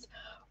 please,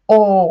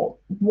 or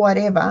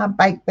whatever,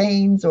 baked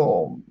beans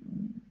or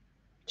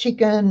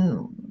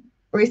chicken,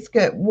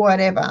 brisket,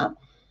 whatever,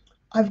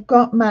 I've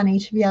got money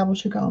to be able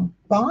to go and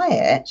buy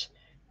it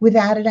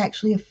without it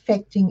actually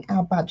affecting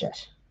our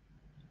budget.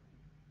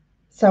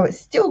 So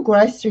it's still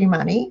grocery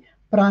money,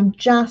 but I'm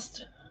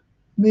just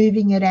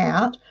moving it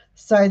out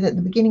so that at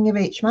the beginning of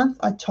each month,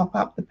 I top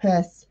up the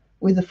purse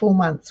with the full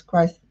month's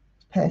gross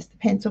purse, the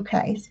pencil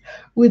case,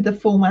 with the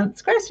full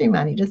month's grocery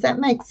money. Does that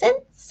make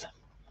sense?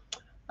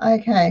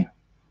 Okay.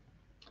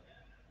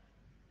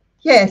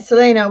 Yeah,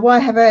 Selena, why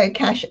have a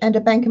cash and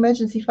a bank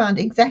emergency fund?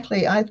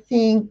 Exactly. I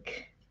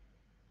think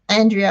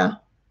Andrea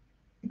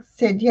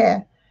said,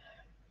 yeah,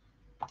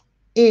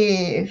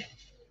 if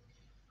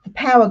the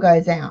power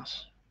goes out,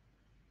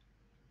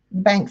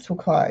 banks will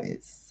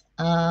close.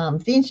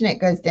 If the internet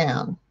goes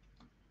down,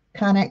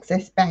 can't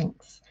access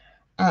banks.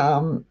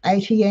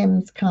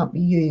 ATMs can't be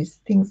used,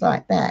 things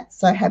like that.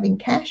 So having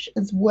cash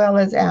as well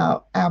as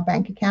our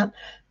bank account,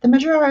 the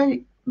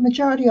majority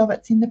of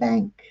it's in the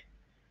bank.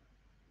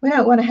 We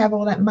don't want to have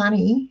all that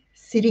money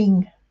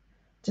sitting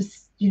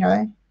just, you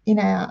know, in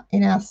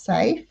our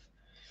safe,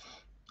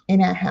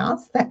 in our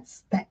house.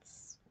 That's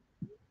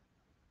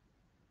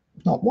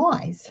not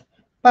wise.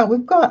 But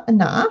we've got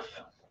enough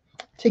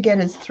to get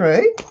us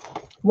through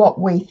what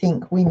we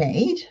think we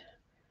need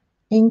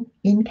in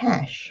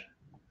cash.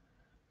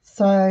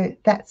 So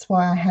that's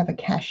why I have a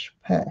cash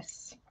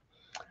purse.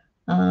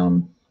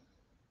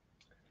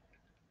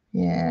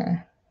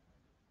 Yeah.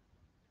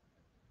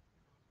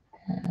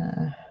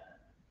 Okay.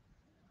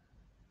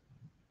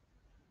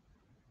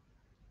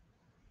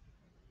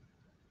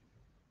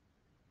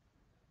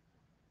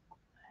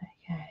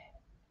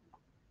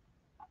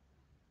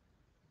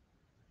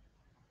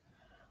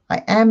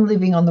 I am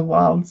living on the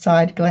wild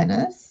side,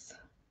 Glennis.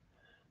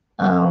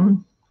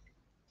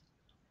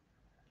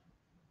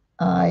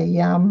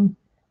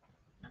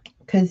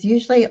 Because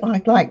usually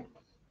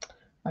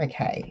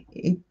okay,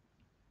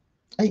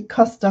 it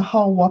cost a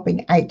whole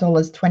whopping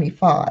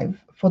 $8.25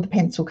 for the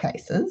pencil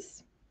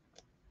cases.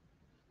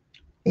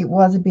 It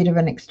was a bit of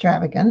an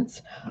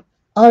extravagance.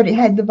 I already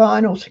had the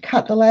vinyl to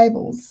cut the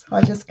labels.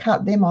 I just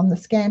cut them on the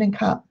scan and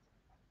cut.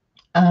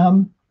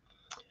 But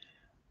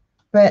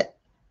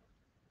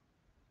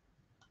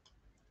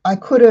I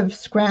could have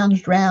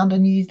scrounged round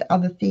and used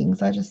other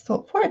things. I just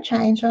thought, for a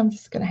change, I'm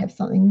just going to have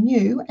something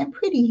new and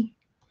pretty.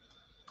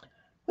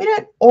 We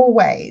don't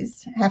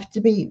always have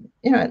to be,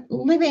 you know,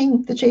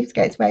 living the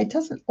Cheapskates way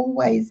doesn't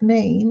always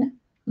mean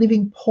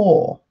living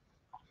poor.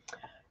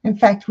 In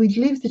fact, we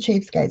live the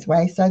Cheapskates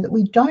way so that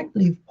we don't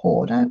live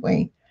poor, don't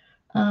we?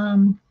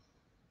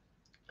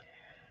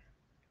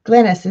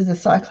 Glennis is a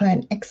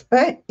cyclone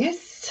expert.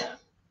 Yes.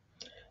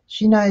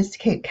 She knows to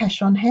keep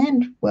cash on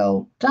hand.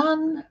 Well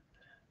done.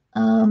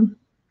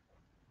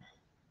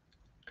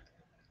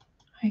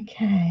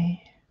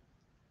 Okay.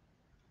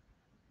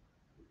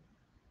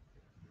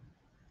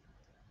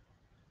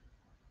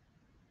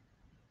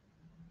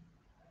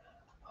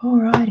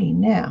 Alrighty,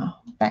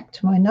 now back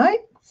to my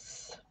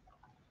notes.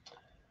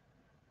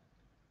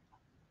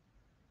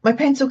 My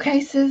pencil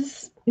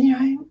cases,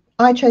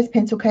 I chose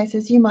pencil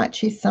cases. You might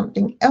choose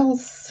something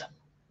else.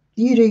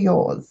 You do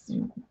yours.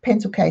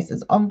 Pencil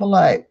cases,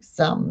 envelopes,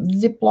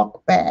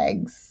 Ziploc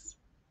bags,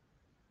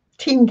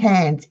 tin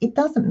cans. It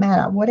doesn't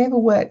matter. Whatever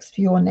works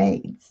for your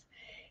needs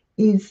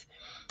is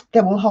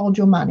that will hold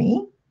your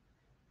money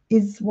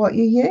is what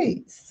you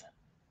use.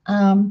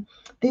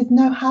 There's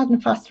no hard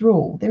and fast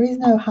rule. There is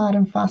no hard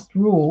and fast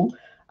rule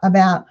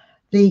about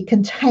the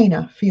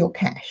container for your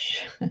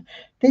cash.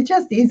 There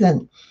just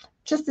isn't.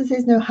 Just as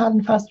there's no hard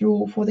and fast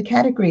rule for the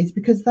categories,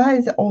 because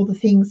those are all the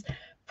things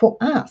for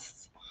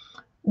us.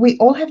 We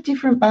all have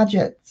different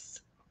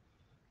budgets.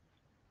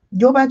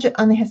 Your budget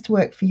only has to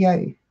work for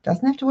you.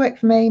 Doesn't have to work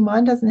for me.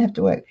 Mine doesn't have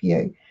to work for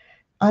you.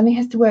 Only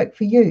has to work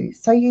for you.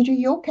 So you do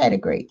your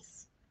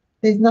categories.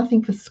 There's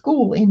nothing for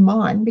school in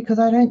mine because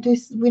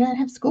we don't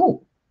have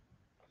school.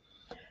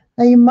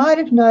 Now you might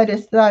have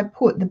noticed that I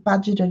put the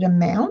budgeted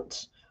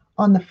amount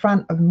on the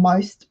front of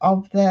most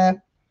of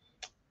the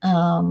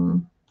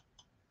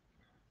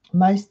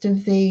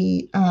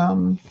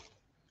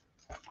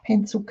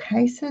pencil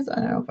cases. I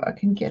don't know if I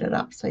can get it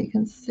up so you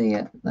can see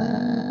it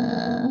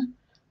there.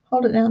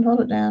 Hold it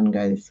down,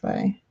 go this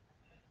way.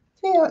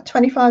 See, I got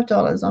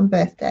 $25 on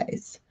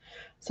birthdays.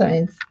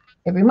 So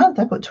every month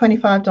I put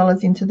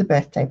 $25 into the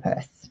birthday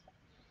purse.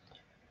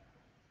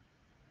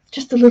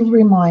 Just a little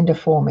reminder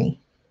for me.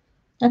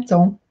 That's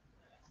all.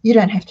 You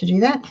don't have to do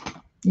that.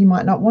 You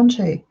might not want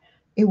to.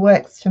 It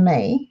works for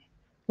me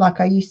like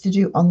I used to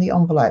do on the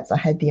envelopes. I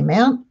had the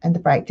amount and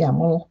the breakdown.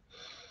 Well,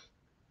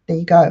 there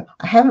you go.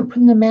 I haven't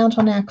put an amount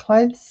on our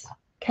clothes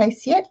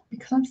case yet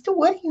because I'm still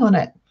working on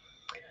it.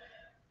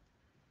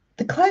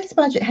 The clothes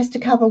budget has to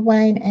cover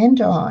Wayne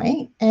and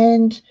I,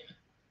 and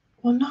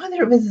well,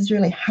 neither of us is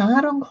really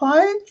hard on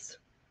clothes.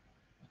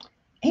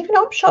 Even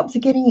op shops are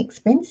getting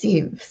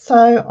expensive,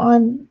 so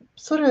I'm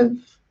sort of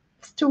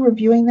still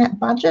reviewing that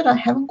budget. I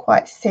haven't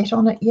quite set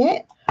on it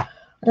yet. I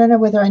don't know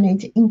whether I need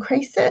to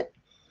increase it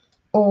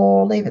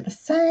or leave it the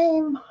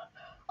same.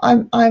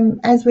 I'm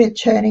as we're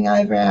churning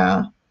over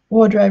our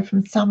wardrobe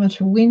from summer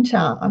to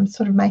winter, I'm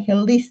sort of making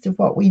a list of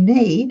what we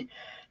need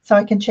so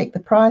I can check the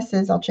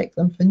prices. I'll check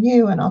them for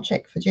new and I'll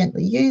check for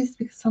gently used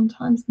because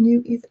sometimes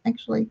new is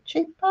actually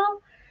cheaper,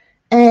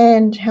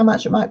 and how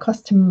much it might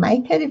cost to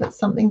make it if it's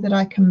something that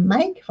I can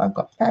make, if I've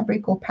got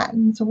fabric or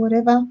patterns or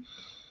whatever,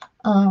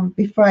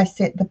 before I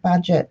set the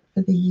budget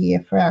for the year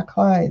for our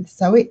clothes.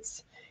 So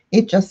it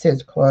just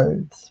says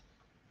clothes.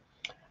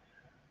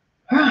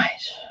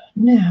 Right,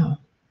 now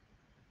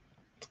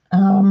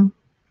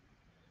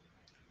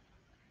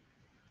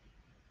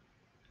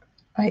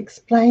I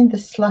explained the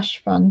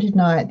slush fund, didn't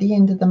I? At the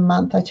end of the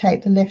month, I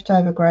take the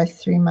leftover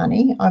grocery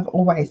money. I've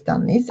always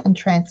done this and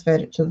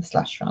transferred it to the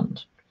slush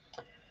fund.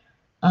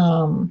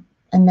 And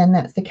then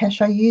that's the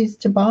cash I use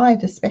to buy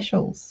the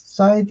specials,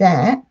 so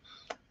that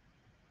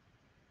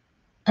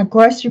a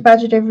grocery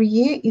budget every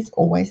year is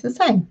always the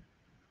same.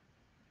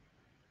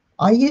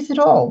 I use it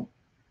all.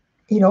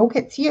 It all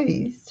gets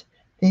used.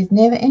 There's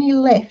never any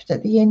left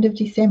at the end of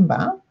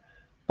December,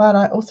 but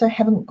I also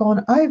haven't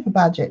gone over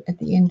budget at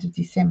the end of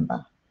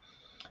December.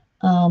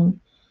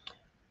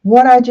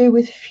 What I do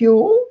with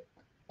fuel,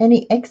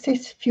 any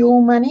excess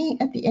fuel money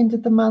at the end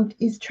of the month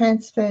is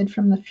transferred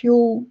from the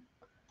fuel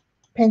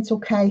pencil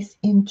case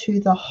into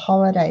the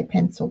holiday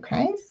pencil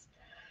case.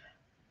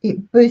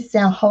 It boosts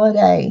our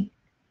holiday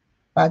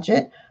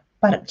budget,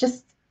 but it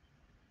just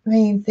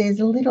means there's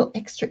a little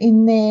extra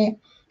in there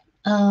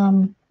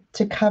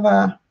to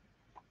cover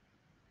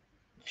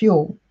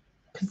fuel,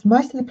 because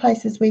most of the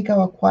places we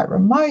go are quite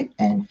remote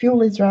and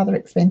fuel is rather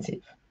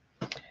expensive.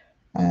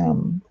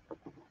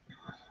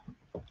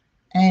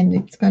 And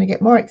it's going to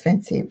get more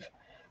expensive.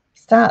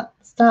 Start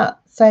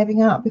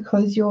saving up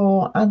because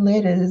your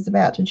unleaded is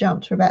about to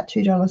jump to about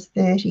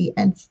 $2.30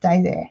 and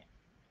stay there.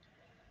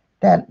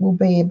 That will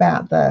be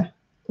about the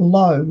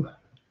low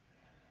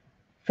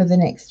for the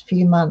next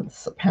few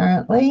months,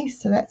 apparently.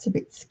 So that's a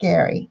bit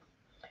scary.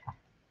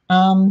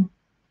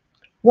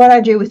 What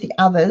I do with the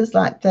others,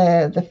 like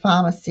the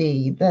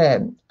pharmacy,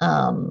 the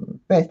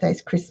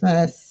birthdays,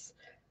 Christmas,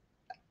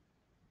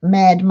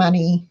 mad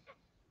money,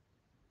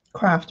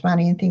 craft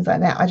money and things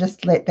like that, I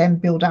just let them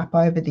build up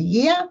over the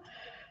year.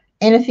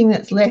 Anything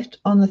that's left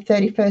on the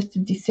 31st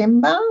of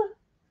December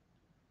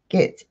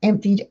gets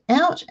emptied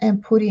out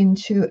and put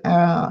into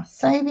our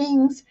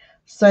savings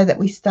so that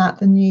we start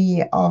the new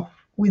year off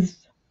with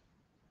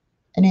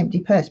an empty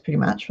purse pretty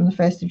much from the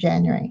 1st of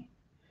January.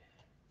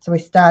 So we're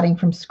starting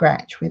from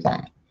scratch with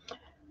that.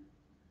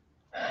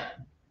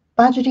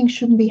 Budgeting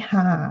shouldn't be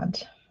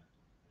hard.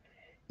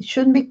 It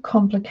shouldn't be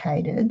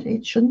complicated.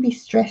 It shouldn't be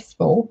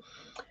stressful.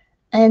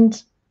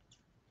 And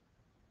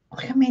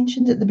like I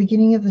mentioned at the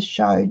beginning of the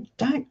show,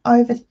 don't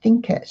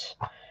overthink it.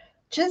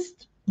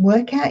 Just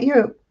work out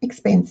your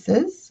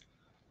expenses,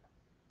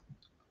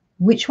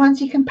 which ones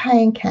you can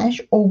pay in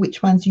cash or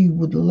which ones you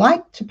would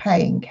like to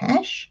pay in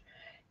cash,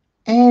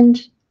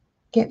 and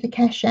get the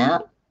cash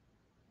out,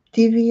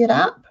 divvy it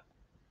up,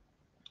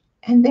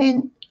 and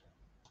then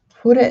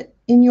put it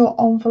in your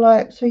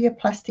envelopes or your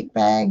plastic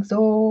bags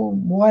or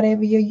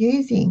whatever you're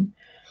using.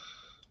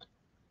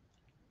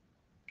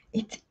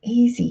 It's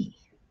easy.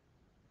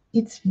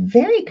 It's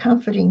very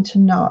comforting to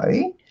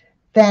know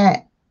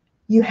that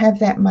you have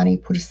that money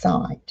put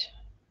aside.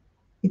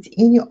 It's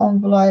in your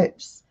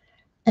envelopes,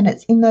 and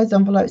it's in those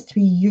envelopes to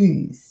be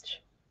used.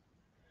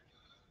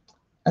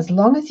 As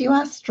long as you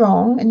are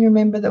strong, and you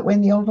remember that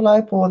when the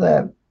envelope or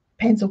the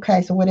pencil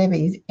case or whatever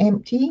is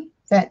empty,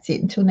 that's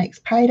it until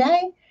next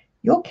payday,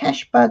 your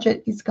cash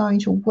budget is going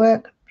to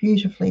work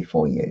beautifully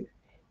for you.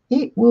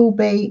 It will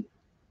be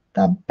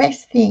the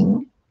best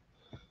thing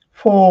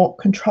for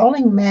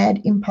controlling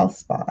mad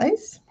impulse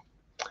buys,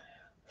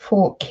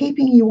 for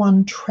keeping you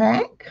on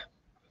track,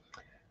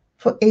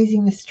 for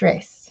easing the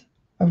stress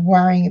of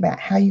worrying about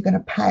how you're going to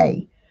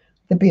pay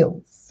the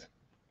bills.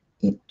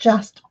 It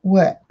just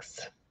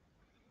works.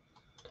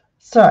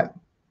 So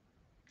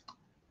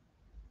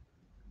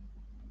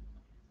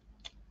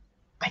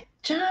I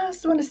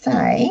just want to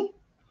say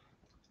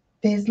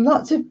there's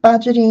lots of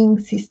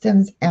budgeting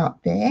systems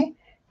out there,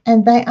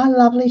 and they are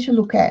lovely to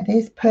look at.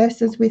 There's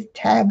purses with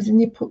tabs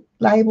and you put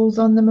labels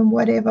on them and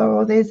whatever,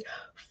 or there's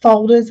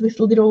folders with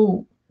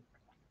little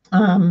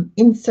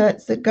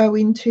inserts that go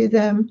into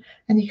them,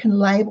 and you can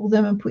label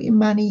them and put your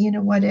money in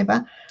or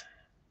whatever.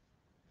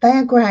 They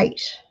are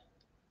great.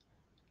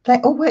 They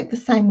all work the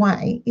same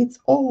way. It's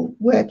all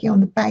working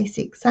on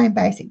the same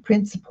basic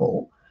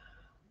principle,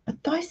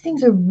 but those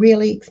things are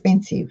really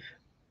expensive.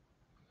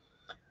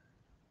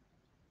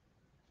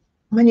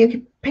 When your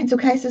pencil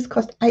cases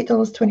cost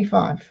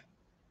 $8.25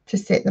 to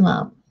set them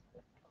up.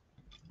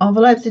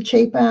 Envelopes are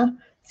cheaper.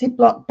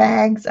 Ziploc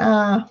bags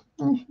are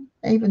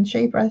even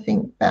cheaper, I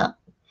think, about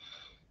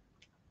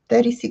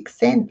 36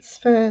 cents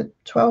for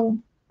 12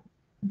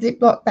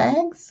 Ziploc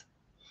bags.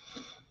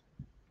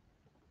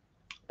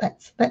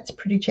 That's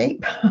pretty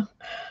cheap.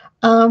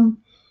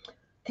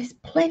 There's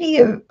plenty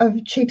of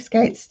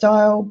Cheapskates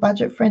style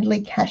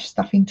budget-friendly cash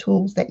stuffing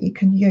tools that you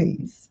can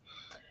use.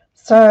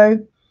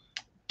 So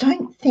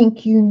don't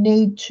think you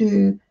need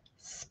to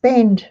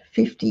spend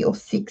 $50 or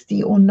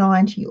 $60 or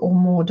 $90 or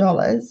more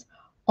dollars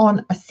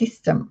on a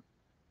system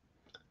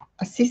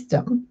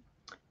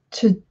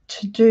to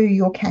do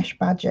your cash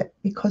budget,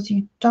 because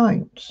you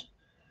don't.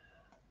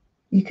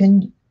 You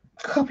can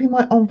copy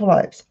my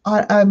envelopes,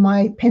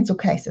 my pencil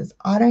cases.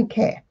 I don't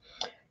care.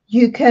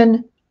 You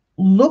can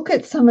look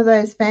at some of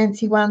those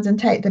fancy ones and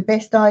take the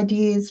best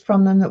ideas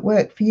from them that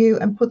work for you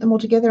and put them all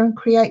together and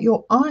create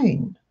your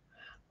own.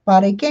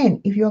 But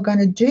again, if you're going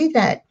to do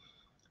that,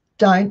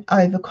 don't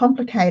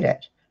overcomplicate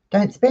it.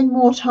 Don't spend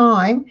more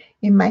time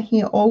in making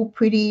it all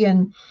pretty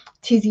and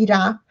tizzied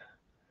up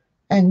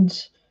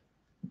and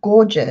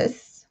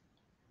gorgeous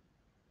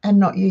and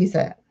not use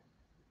it.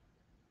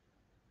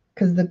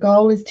 Because the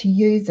goal is to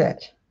use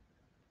it.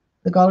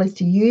 The goal is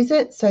to use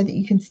it so that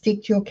you can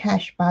stick to your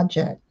cash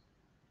budget.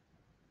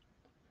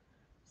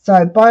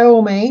 So by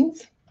all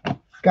means,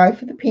 go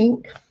for the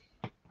pink.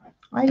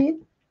 I did.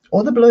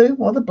 Or the blue,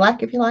 or the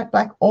black if you like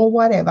black, or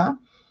whatever.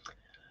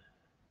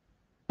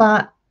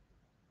 But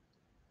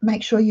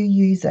make sure you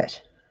use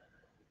it.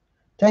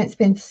 Don't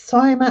spend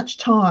so much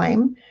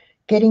time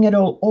getting it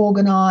all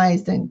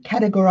organized and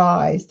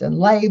categorized and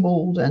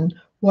labeled and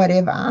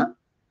whatever,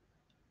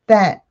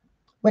 that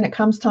when it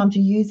comes time to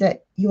use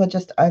it, you are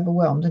just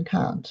overwhelmed and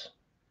can't.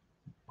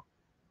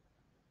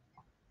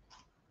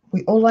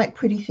 We all like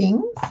pretty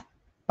things,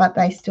 but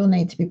they still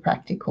need to be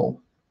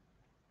practical.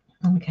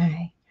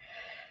 Okay.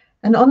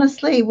 And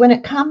honestly, when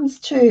it comes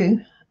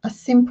to a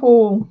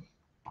simple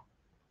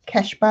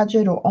cash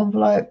budget or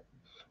envelope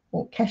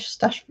or cash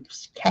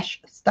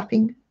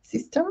stuffing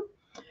system,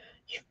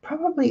 you've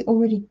probably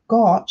already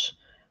got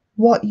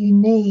what you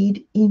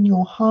need in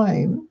your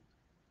home,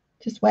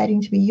 just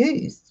waiting to be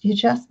used. You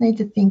just need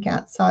to think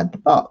outside the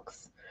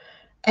box.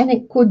 And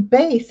it could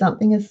be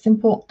something as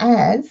simple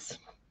as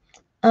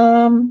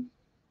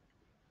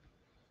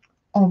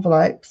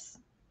envelopes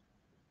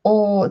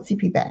or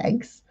zippy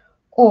bags,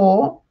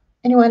 or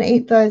anyone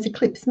eat those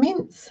Eclipse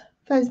mints?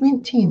 Those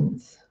mint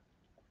tins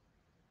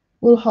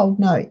will hold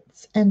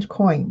notes and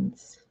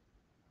coins.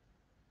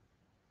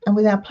 And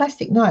with our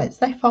plastic notes,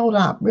 they fold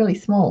up really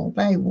small.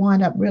 They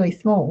wind up really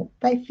small.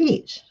 They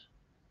fit.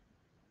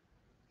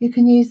 You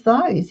can use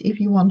those if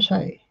you want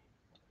to.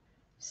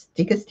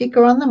 Stick a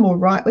sticker on them or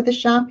write with a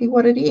Sharpie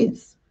what it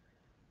is,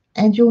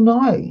 and you'll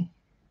know.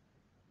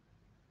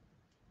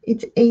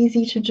 It's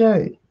easy to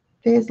do.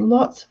 There's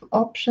lots of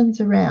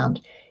options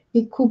around.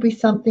 It could be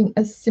something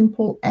as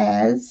simple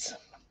as,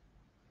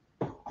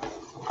 there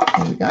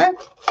we go,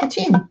 a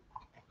tin.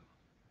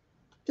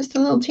 Just a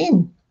little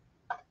tin.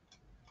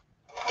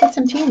 Got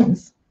some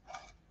tins.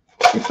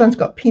 This one's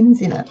got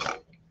pins in it.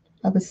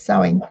 I was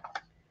sewing.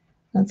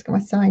 That's got my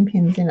sewing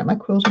pins in it, my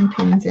quilting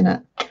pins in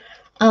it.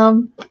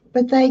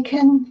 But they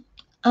can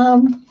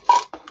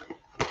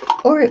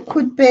Or it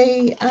could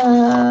be, what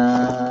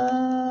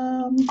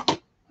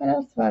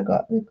else have I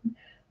got?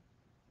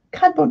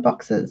 Cardboard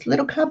boxes,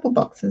 little cardboard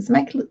boxes.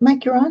 Make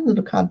your own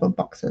little cardboard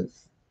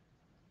boxes.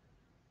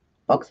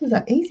 Boxes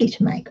are easy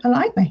to make. I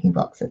like making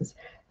boxes.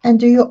 And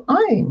do your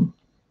own.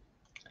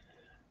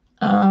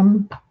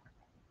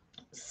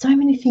 So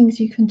many things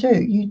you can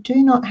do. You do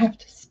not have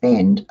to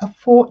spend a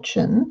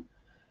fortune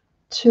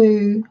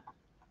to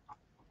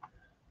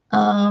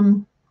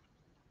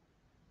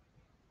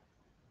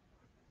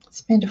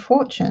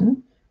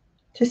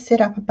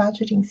set up a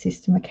budgeting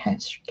system, a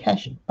cash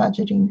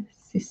budgeting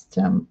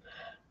system.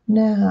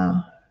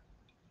 Now,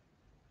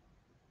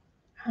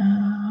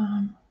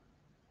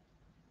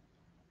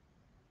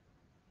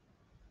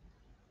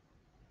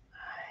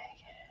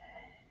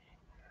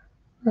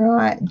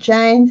 right,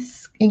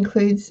 Jane's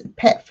includes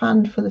pet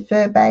fund for the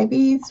fur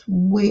babies.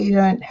 We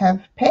don't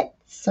have pets,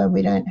 so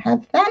we don't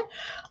have that.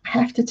 I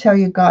have to tell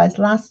you guys,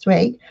 last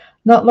week,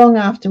 not long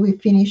after we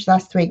finished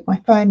last week, my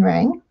phone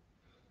rang,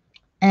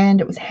 and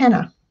it was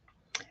Hannah,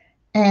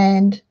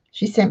 and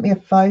she sent me a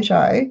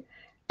photo,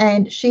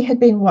 and she had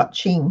been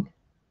watching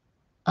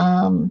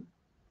the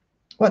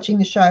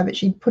show, but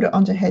she'd put it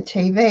onto her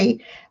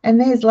TV, and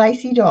there's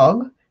Lacey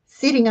dog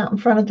sitting up in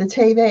front of the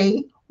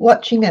TV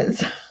watching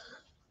us.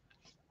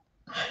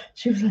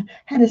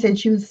 Hannah said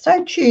she was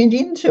so tuned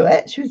into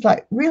it. She was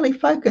like really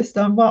focused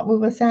on what we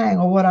were saying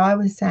or what I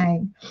was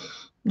saying.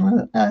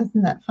 Isn't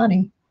that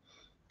funny?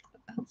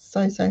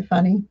 So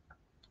funny.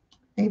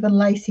 Even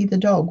Lacey the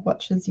dog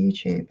watches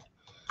YouTube.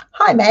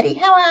 Hi, Maddie.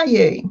 How are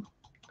you?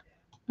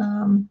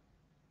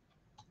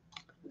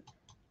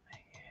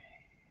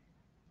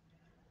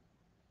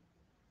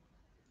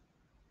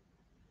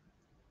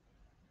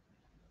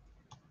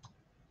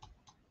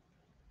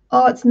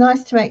 Oh, it's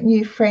nice to make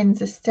new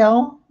friends,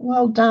 Estelle.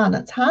 Well done.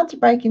 It's hard to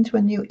break into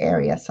a new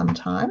area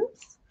sometimes.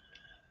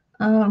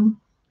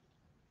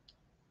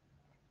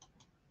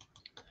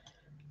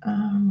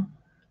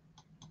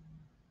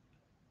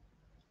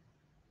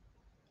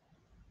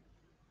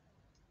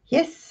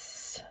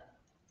 Yes.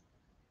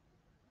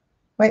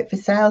 Wait for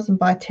sales and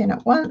buy 10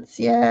 at once.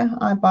 Yeah,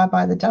 I buy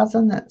by the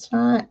dozen. That's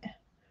right.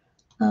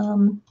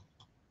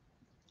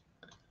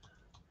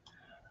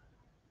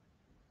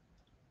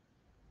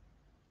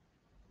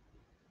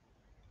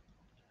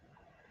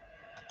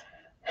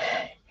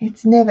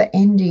 It's never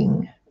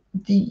ending.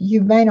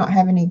 You may not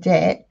have any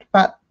debt,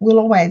 but we'll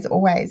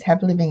always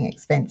have living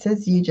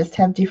expenses. You just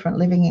have different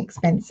living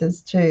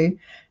expenses to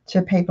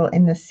people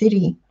in the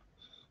city.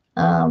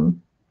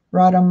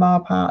 Right on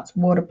mower parts,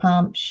 water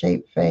pumps,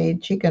 sheep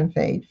feed, chicken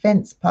feed,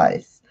 fence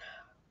posts,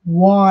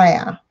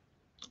 wire.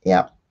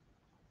 Yep.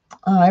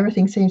 Oh,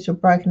 everything seems to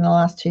have broken in the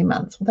last 2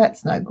 months. Well,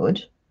 that's no good.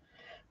 It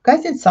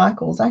goes in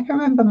cycles. I can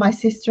remember my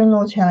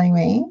sister-in-law telling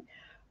me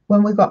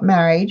when we got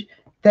married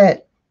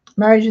that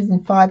marriage is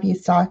in 5-year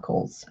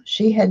cycles.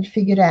 She had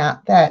figured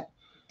out that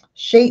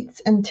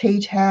sheets and tea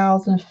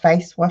towels and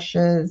face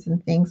washes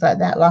and things like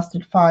that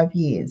lasted 5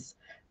 years.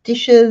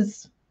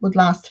 Dishes would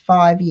last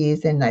 5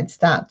 years, and they'd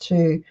start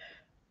to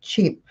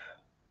chip,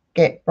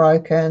 get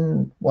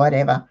broken,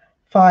 whatever.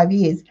 5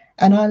 years.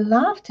 And I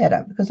laughed at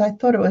it because I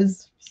thought it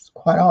was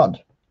quite odd.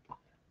 It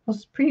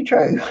was pretty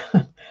true.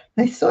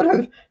 They sort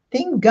of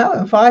things go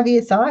in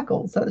 5-year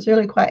cycles. So it's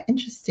really quite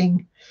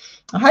interesting.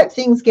 I hope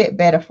things get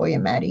better for you,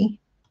 Maddie.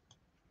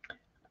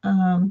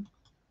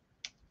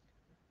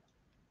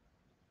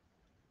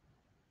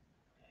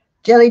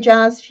 Jelly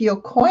jars for your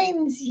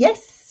coins,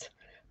 yes.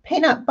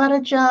 Peanut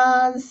butter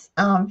jars,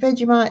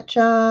 Vegemite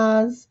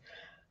jars,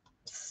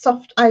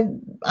 soft. I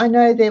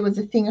know there was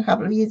a thing a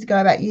couple of years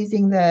ago about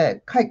using the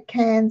Coke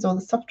cans or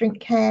the soft drink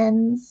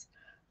cans.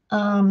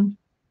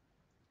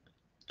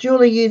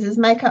 Julie uses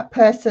makeup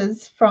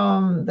purses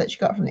that she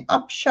got from the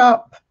op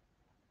shop.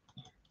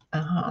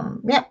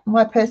 Yeah,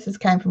 my purses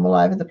came from all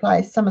over the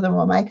place. Some of them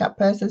were makeup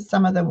purses,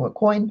 some of them were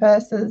coin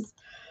purses.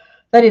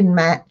 They didn't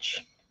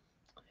match.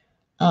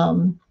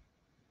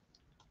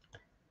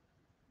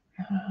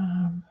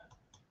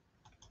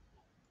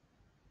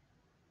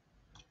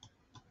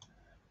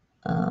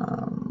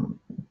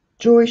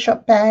 Jewelry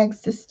shop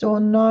bags to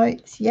store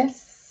notes,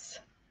 yes.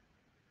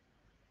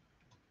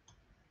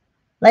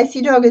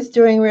 Lacey dog is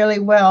doing really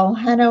well.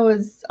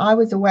 I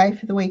was away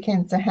for the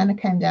weekend, so Hannah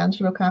came down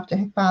to look after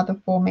her father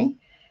for me.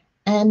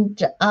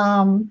 And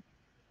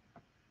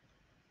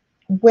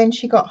when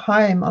she got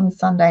home on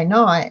Sunday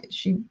night,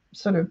 she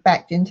sort of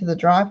backed into the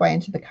driveway,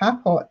 into the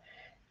carport,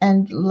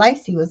 and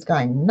Lacey was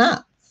going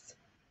nuts,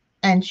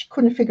 and she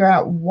couldn't figure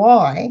out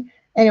why.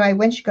 Anyway,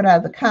 when she got out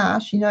of the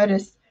car, she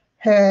noticed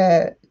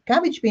her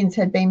garbage bins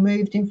had been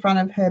moved in front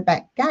of her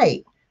back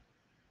gate.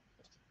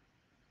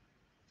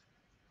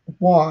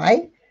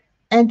 Why?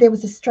 And there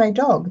was a stray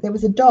dog. There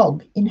was a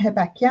dog in her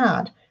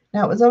backyard.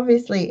 Now, it was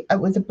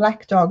a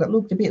black dog. It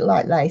looked a bit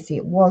like Lacey.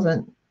 It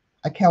wasn't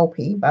a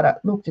Kelpie, but it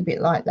looked a bit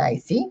like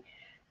Lacey.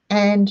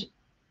 And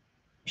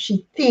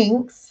she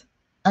thinks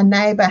a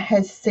neighbour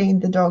has seen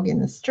the dog in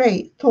the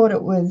street, thought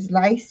it was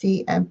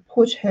Lacey, and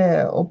put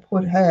her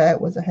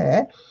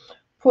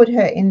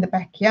in the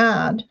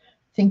backyard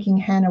thinking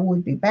Hannah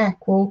would be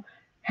back. Well,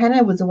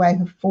 Hannah was away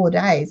for 4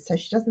 days, so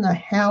she doesn't know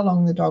how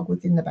long the dog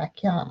was in the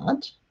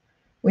backyard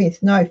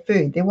with no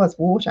food. There was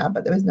water,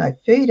 but there was no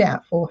food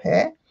out for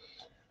her.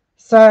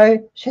 So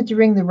she had to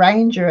ring the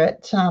ranger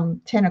at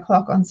 10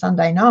 o'clock on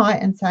Sunday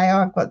night and say, oh,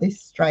 I've got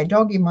this stray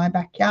dog in my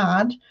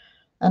backyard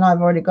and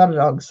I've already got a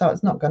dog, so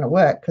it's not going to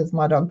work because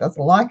my dog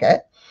doesn't like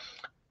it,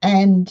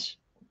 and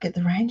get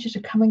the ranger to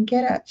come and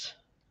get it.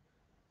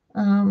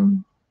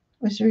 It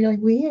was really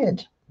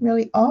weird,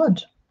 really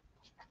odd.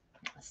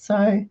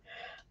 So,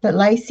 but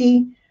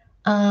Lacey's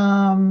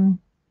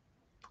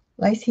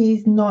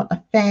not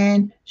a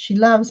fan. She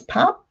loves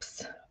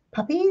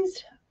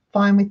puppies,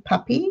 fine with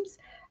puppies,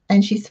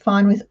 and she's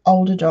fine with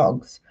older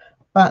dogs.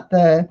 But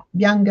the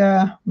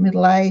younger,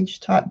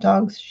 middle-aged type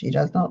dogs, she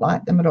does not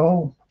like them at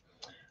all.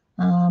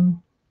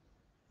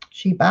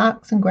 She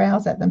barks and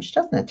growls at them. She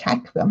doesn't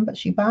attack them, but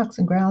she barks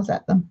and growls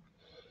at them.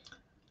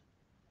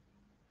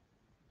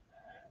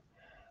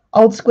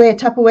 Old square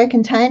Tupperware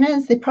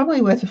containers, they're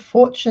probably worth a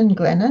fortune,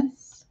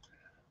 Glennis.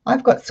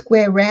 I've got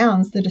square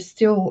rounds that are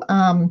still,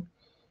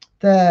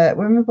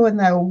 remember when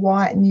they were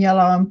white and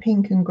yellow and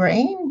pink and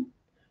green?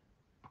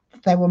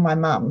 They were my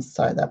mum's,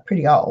 so they're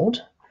pretty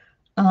old.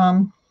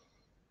 That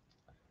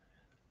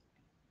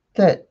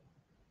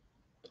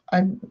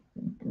I'm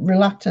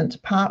reluctant to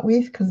part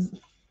with because,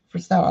 for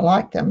a start, I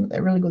like them.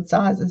 They're really good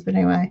sizes, but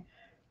anyway.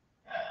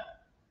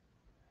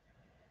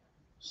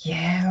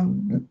 Yeah,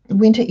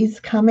 winter is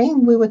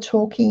coming. We were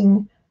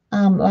talking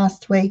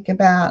last week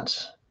about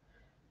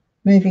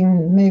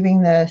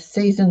moving the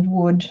seasoned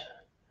wood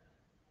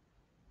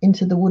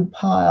into the wood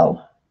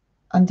pile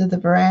under the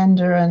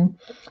veranda and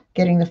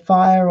getting the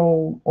fire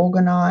all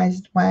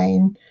organised.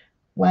 Wayne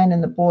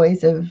and the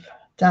boys have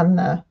done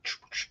the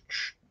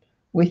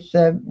with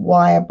the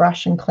wire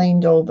brush and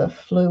cleaned all the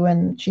flue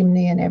and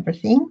chimney and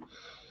everything.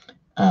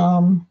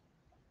 Because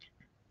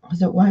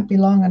it won't be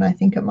long, and I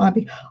think it might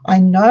be. I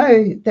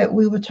know that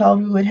we were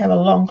told we would have a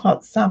long,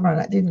 hot summer,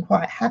 and it didn't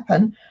quite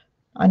happen.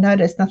 I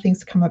noticed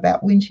nothing's come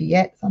about winter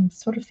yet, so I'm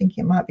sort of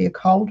thinking it might be a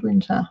cold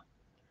winter.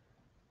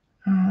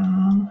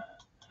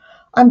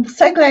 I'm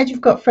so glad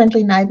you've got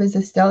friendly neighbours,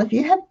 Estelle. If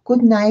you have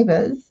good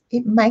neighbours,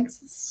 it makes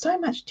so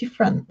much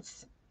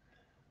difference.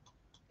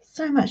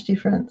 So much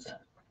difference.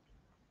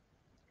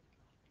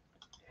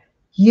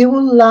 You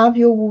will love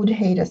your wood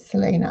heater,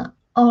 Selena.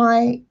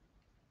 I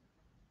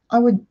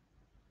would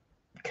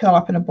curl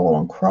up in a ball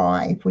and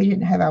cry if we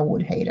didn't have our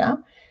wood heater.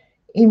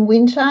 In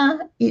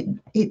winter,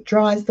 it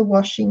dries the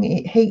washing,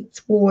 it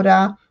heats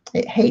water,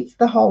 it heats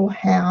the whole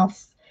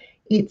house.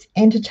 It's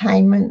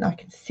entertainment. I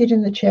can sit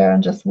in the chair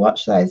and just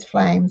watch those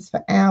flames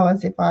for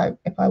hours if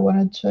I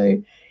wanted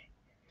to.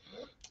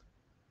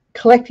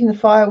 Collecting the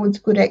firewood's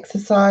good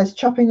exercise,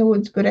 chopping the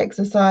wood's good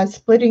exercise,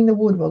 splitting the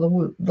wood,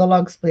 well, the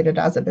log splitter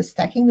does it, but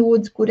stacking the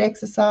wood's good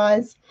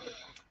exercise.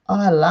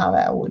 I love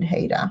our wood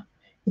heater.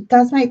 It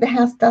does make the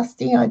house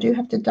dusty. I do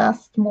have to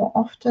dust more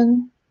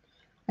often.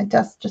 I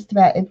dust just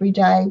about every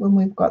day when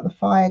we've got the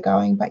fire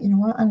going, but you know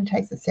what? It only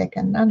takes a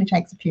second. It only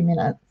takes a few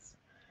minutes.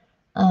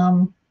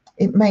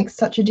 It makes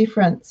such a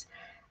difference.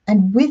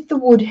 And with the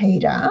wood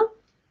heater,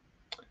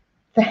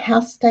 the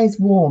house stays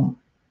warm.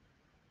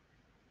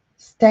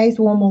 Stays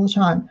warm all the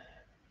time.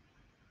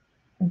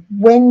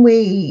 When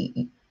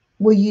we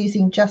were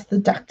using just the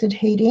ducted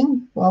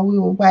heating while we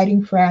were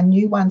waiting for our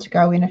new one to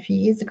go in a few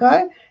years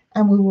ago,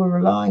 and we were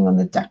relying on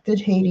the ducted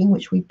heating,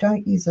 which we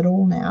don't use at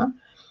all now,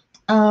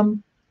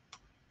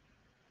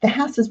 the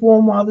house is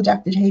warm while the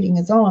ducted heating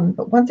is on,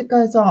 but once it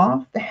goes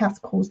off, the house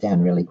cools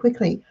down really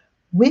quickly.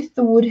 With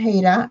the wood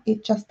heater,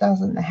 it just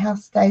doesn't. The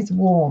house stays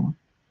warm.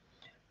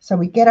 So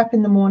we get up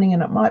in the morning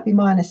and it might be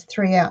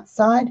 -3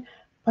 outside,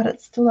 but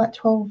it's still like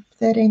 12,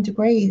 13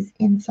 degrees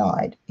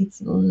inside.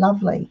 It's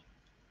lovely.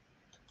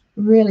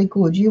 Really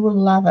good. You will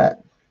love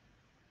it.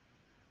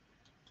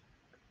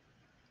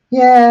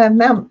 Yeah,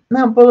 Mount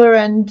Buller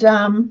and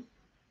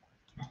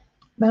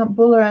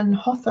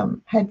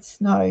Hotham had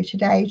snow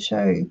today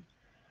too,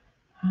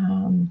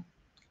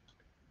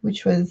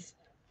 which was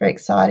very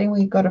exciting.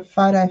 We got a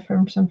photo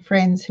from some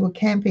friends who were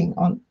camping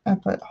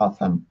up at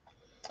Hotham,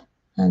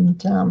 and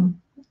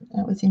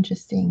that was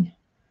interesting.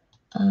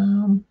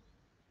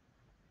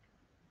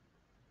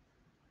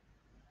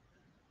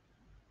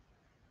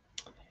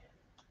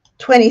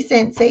 20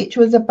 cents each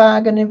was a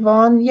bargain,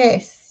 Yvonne.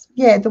 Yes.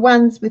 Yeah, the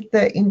ones with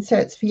the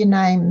inserts for your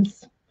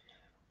names,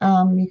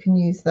 you can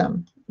use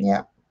them.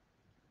 Yeah,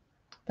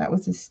 that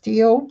was a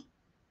steal.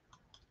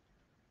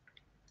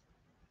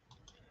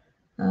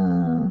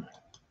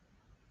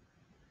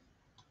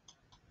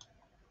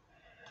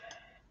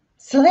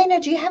 Selena,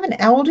 do you have an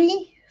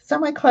Aldi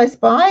somewhere close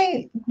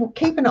by? We'll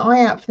keep an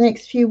eye out for the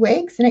next few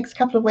weeks, the next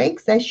couple of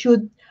weeks. They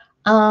should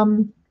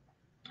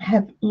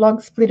have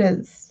log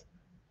splitters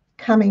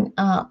coming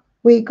up.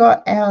 We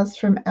got ours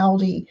from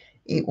Aldi.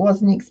 It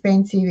wasn't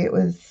expensive. It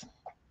was,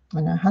 I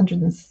don't know,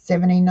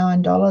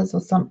 $179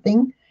 or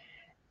something.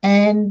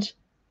 And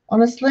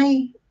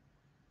honestly,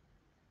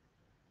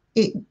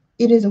 it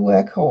is a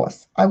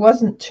workhorse. I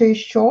wasn't too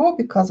sure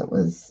because it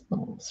was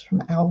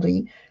from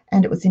Aldi,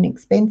 and it was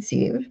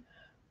inexpensive,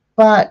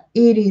 but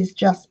it is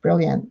just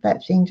brilliant.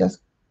 That thing just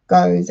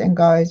goes and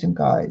goes and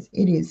goes.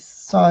 It is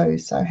so,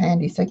 so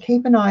handy. So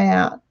keep an eye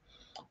out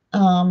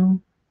for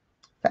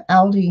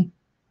Aldi.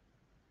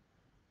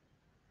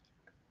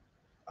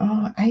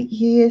 Oh, 8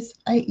 years.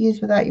 8 years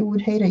without your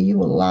wood heater. You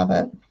will love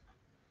it.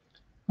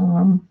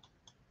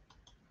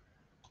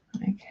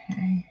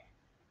 Okay.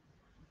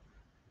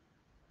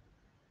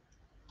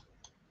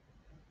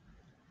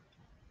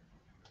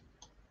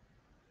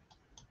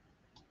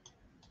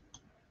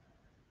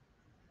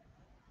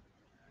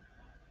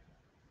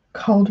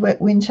 Cold, wet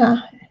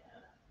winter.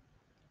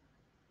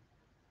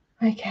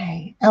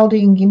 Okay.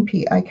 Aldi and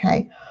Gympie.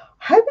 Okay.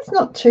 Hope it's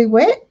not too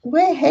wet.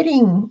 We're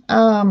heading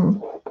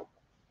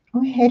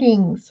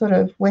sort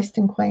of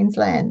Western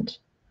Queensland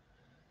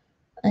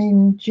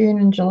in June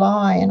and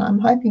July, and I'm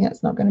hoping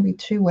it's not going to be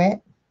too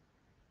wet.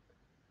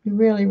 We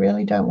really,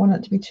 really don't want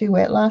it to be too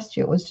wet. Last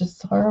year it was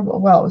just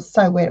horrible. Well, it was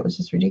so wet, it was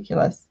just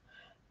ridiculous.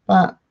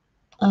 But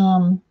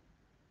I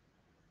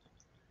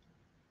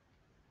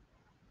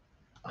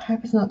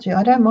hope it's not too.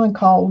 I don't mind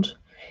cold.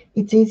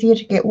 It's easier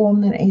to get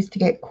warm than it is to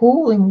get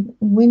cool. In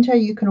winter,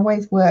 you can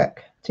always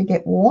work to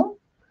get warm.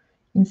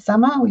 In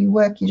summer, when you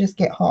work, you just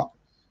get hot.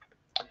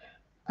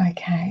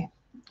 Okay.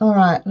 All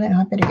right.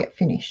 I better get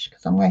finished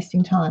because I'm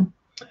wasting time.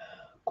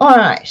 All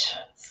right.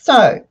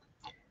 So,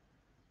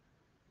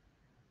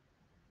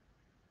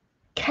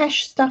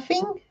 cash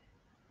stuffing,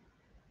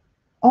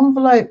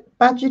 envelope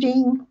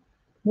budgeting,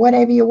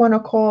 whatever you want to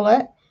call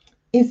it,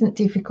 isn't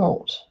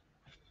difficult.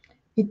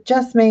 It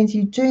just means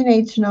you do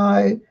need to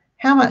know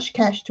how much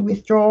cash to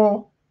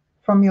withdraw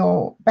from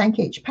your bank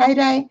each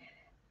payday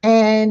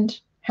and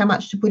how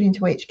much to put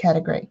into each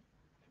category.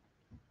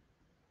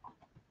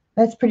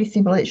 That's pretty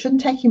simple. It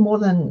shouldn't take you more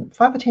than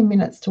 5 or 10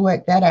 minutes to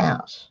work that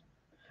out.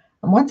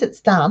 And once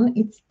it's done,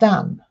 it's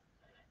done.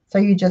 So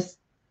you just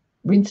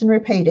rinse and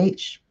repeat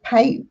each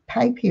pay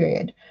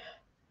period.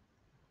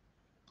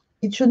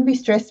 It shouldn't be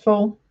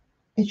stressful.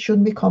 It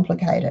shouldn't be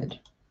complicated.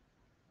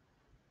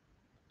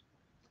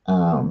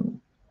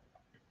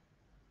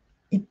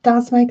 It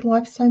does make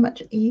life so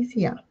much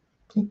easier.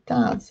 It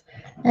does.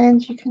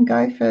 And you can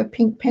go for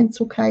pink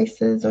pencil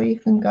cases or you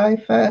can go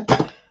for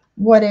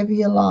whatever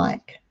you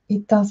like.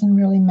 It doesn't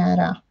really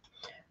matter.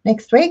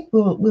 Next week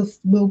we'll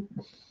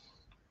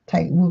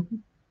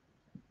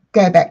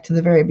go back to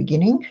the very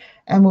beginning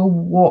and we'll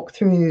walk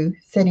through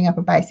setting up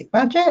a basic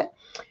budget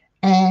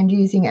and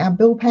using our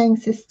bill paying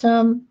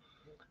system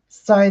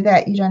so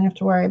that you don't have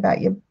to worry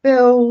about your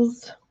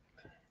bills,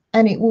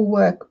 and it will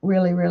work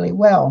really, really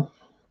well.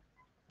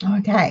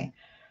 Okay,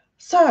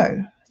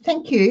 so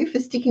thank you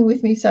for sticking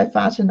with me so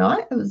far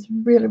tonight. It was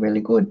really,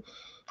 really good.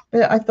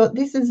 But I thought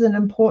this is an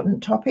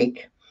important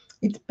topic.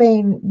 It's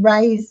been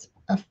raised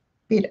a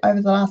bit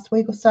over the last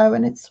week or so,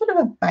 and it's sort of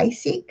a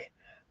basic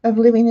of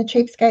living the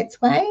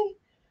Cheapskates way.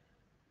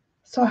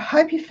 So I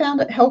hope you found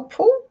it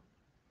helpful.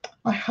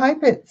 I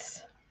hope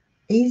it's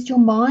eased your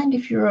mind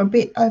if you're a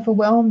bit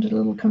overwhelmed, a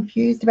little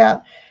confused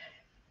about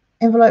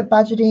envelope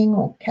budgeting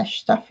or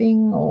cash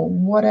stuffing or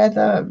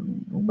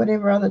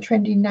whatever other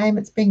trendy name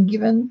it's been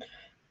given.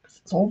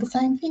 It's all the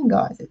same thing,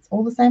 guys. It's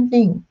all the same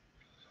thing.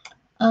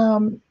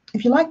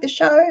 If you like the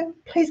show,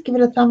 please give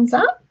it a thumbs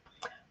up.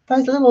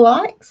 Those little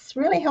likes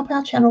really help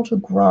our channel to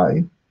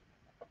grow,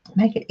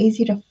 make it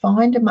easy to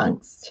find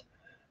amongst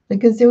the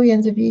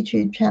gazillions of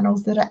YouTube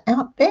channels that are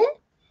out there.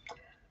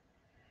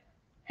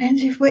 And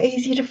if we're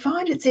easier to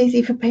find, it's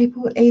easier for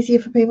people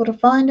to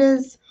find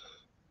us,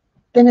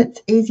 then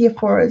it's easier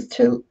for us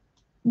to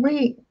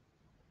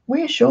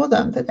reassure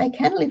them that they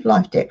can live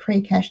life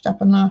debt-free, cashed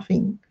up and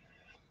laughing.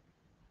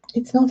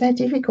 It's not that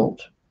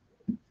difficult.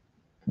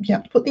 You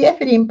have to put the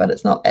effort in, but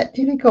it's not that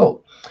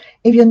difficult.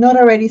 If you're not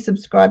already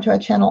subscribed to our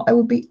channel, I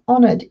would be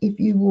honoured if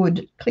you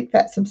would click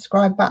that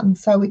subscribe button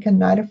so we can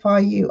notify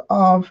you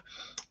of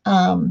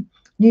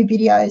new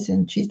videos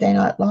and Tuesday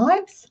night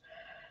lives.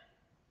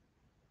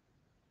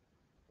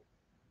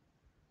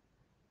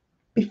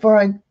 Before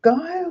I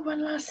go,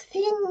 one last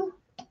thing.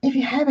 If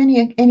you have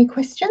any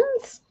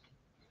questions,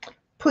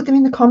 put them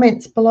in the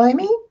comments below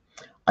me.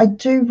 I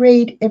do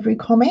read every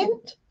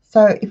comment.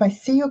 So if I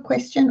see your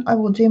question, I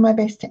will do my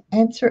best to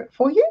answer it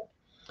for you.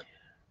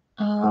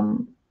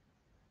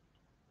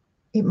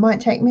 It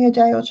might take me a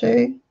day or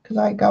two because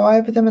I go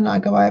over them and I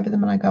go over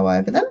them and I go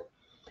over them.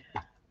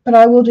 But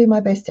I will do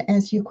my best to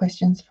answer your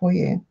questions for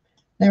you.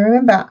 Now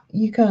remember,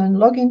 you can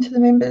log into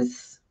the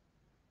members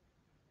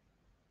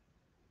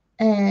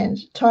and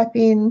type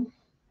in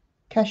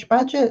cash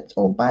budget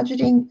or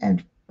budgeting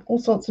and all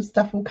sorts of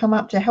stuff will come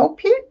up to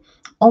help you.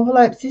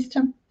 Envelope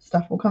system,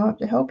 stuff will come up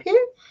to help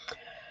you.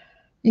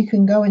 You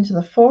can go into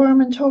the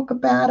forum and talk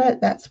about it.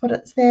 That's what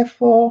it's there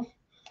for.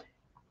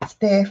 It's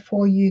there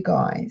for you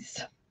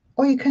guys.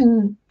 Or you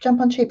can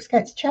jump on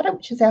Cheapskates Chatter,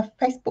 which is our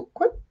Facebook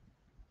group,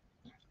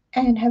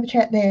 and have a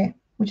chat there,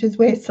 which is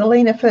where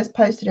Selena first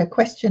posted a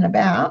question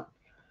about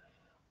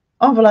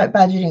envelope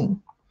budgeting.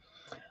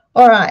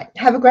 All right,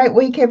 have a great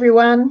week,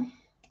 everyone.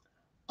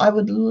 I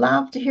would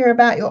love to hear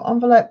about your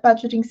envelope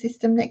budgeting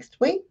system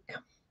next week.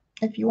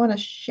 if you want to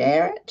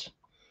share it,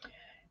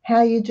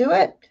 how you do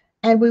it.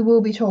 And we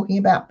will be talking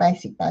about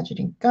basic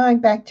budgeting, going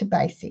back to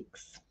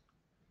basics.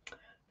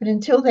 But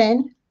until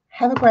then,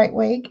 have a great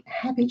week.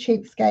 Happy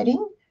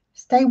cheapskating.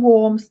 Stay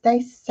warm,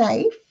 stay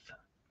safe.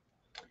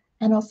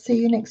 And I'll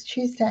see you next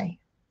Tuesday.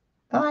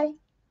 Bye.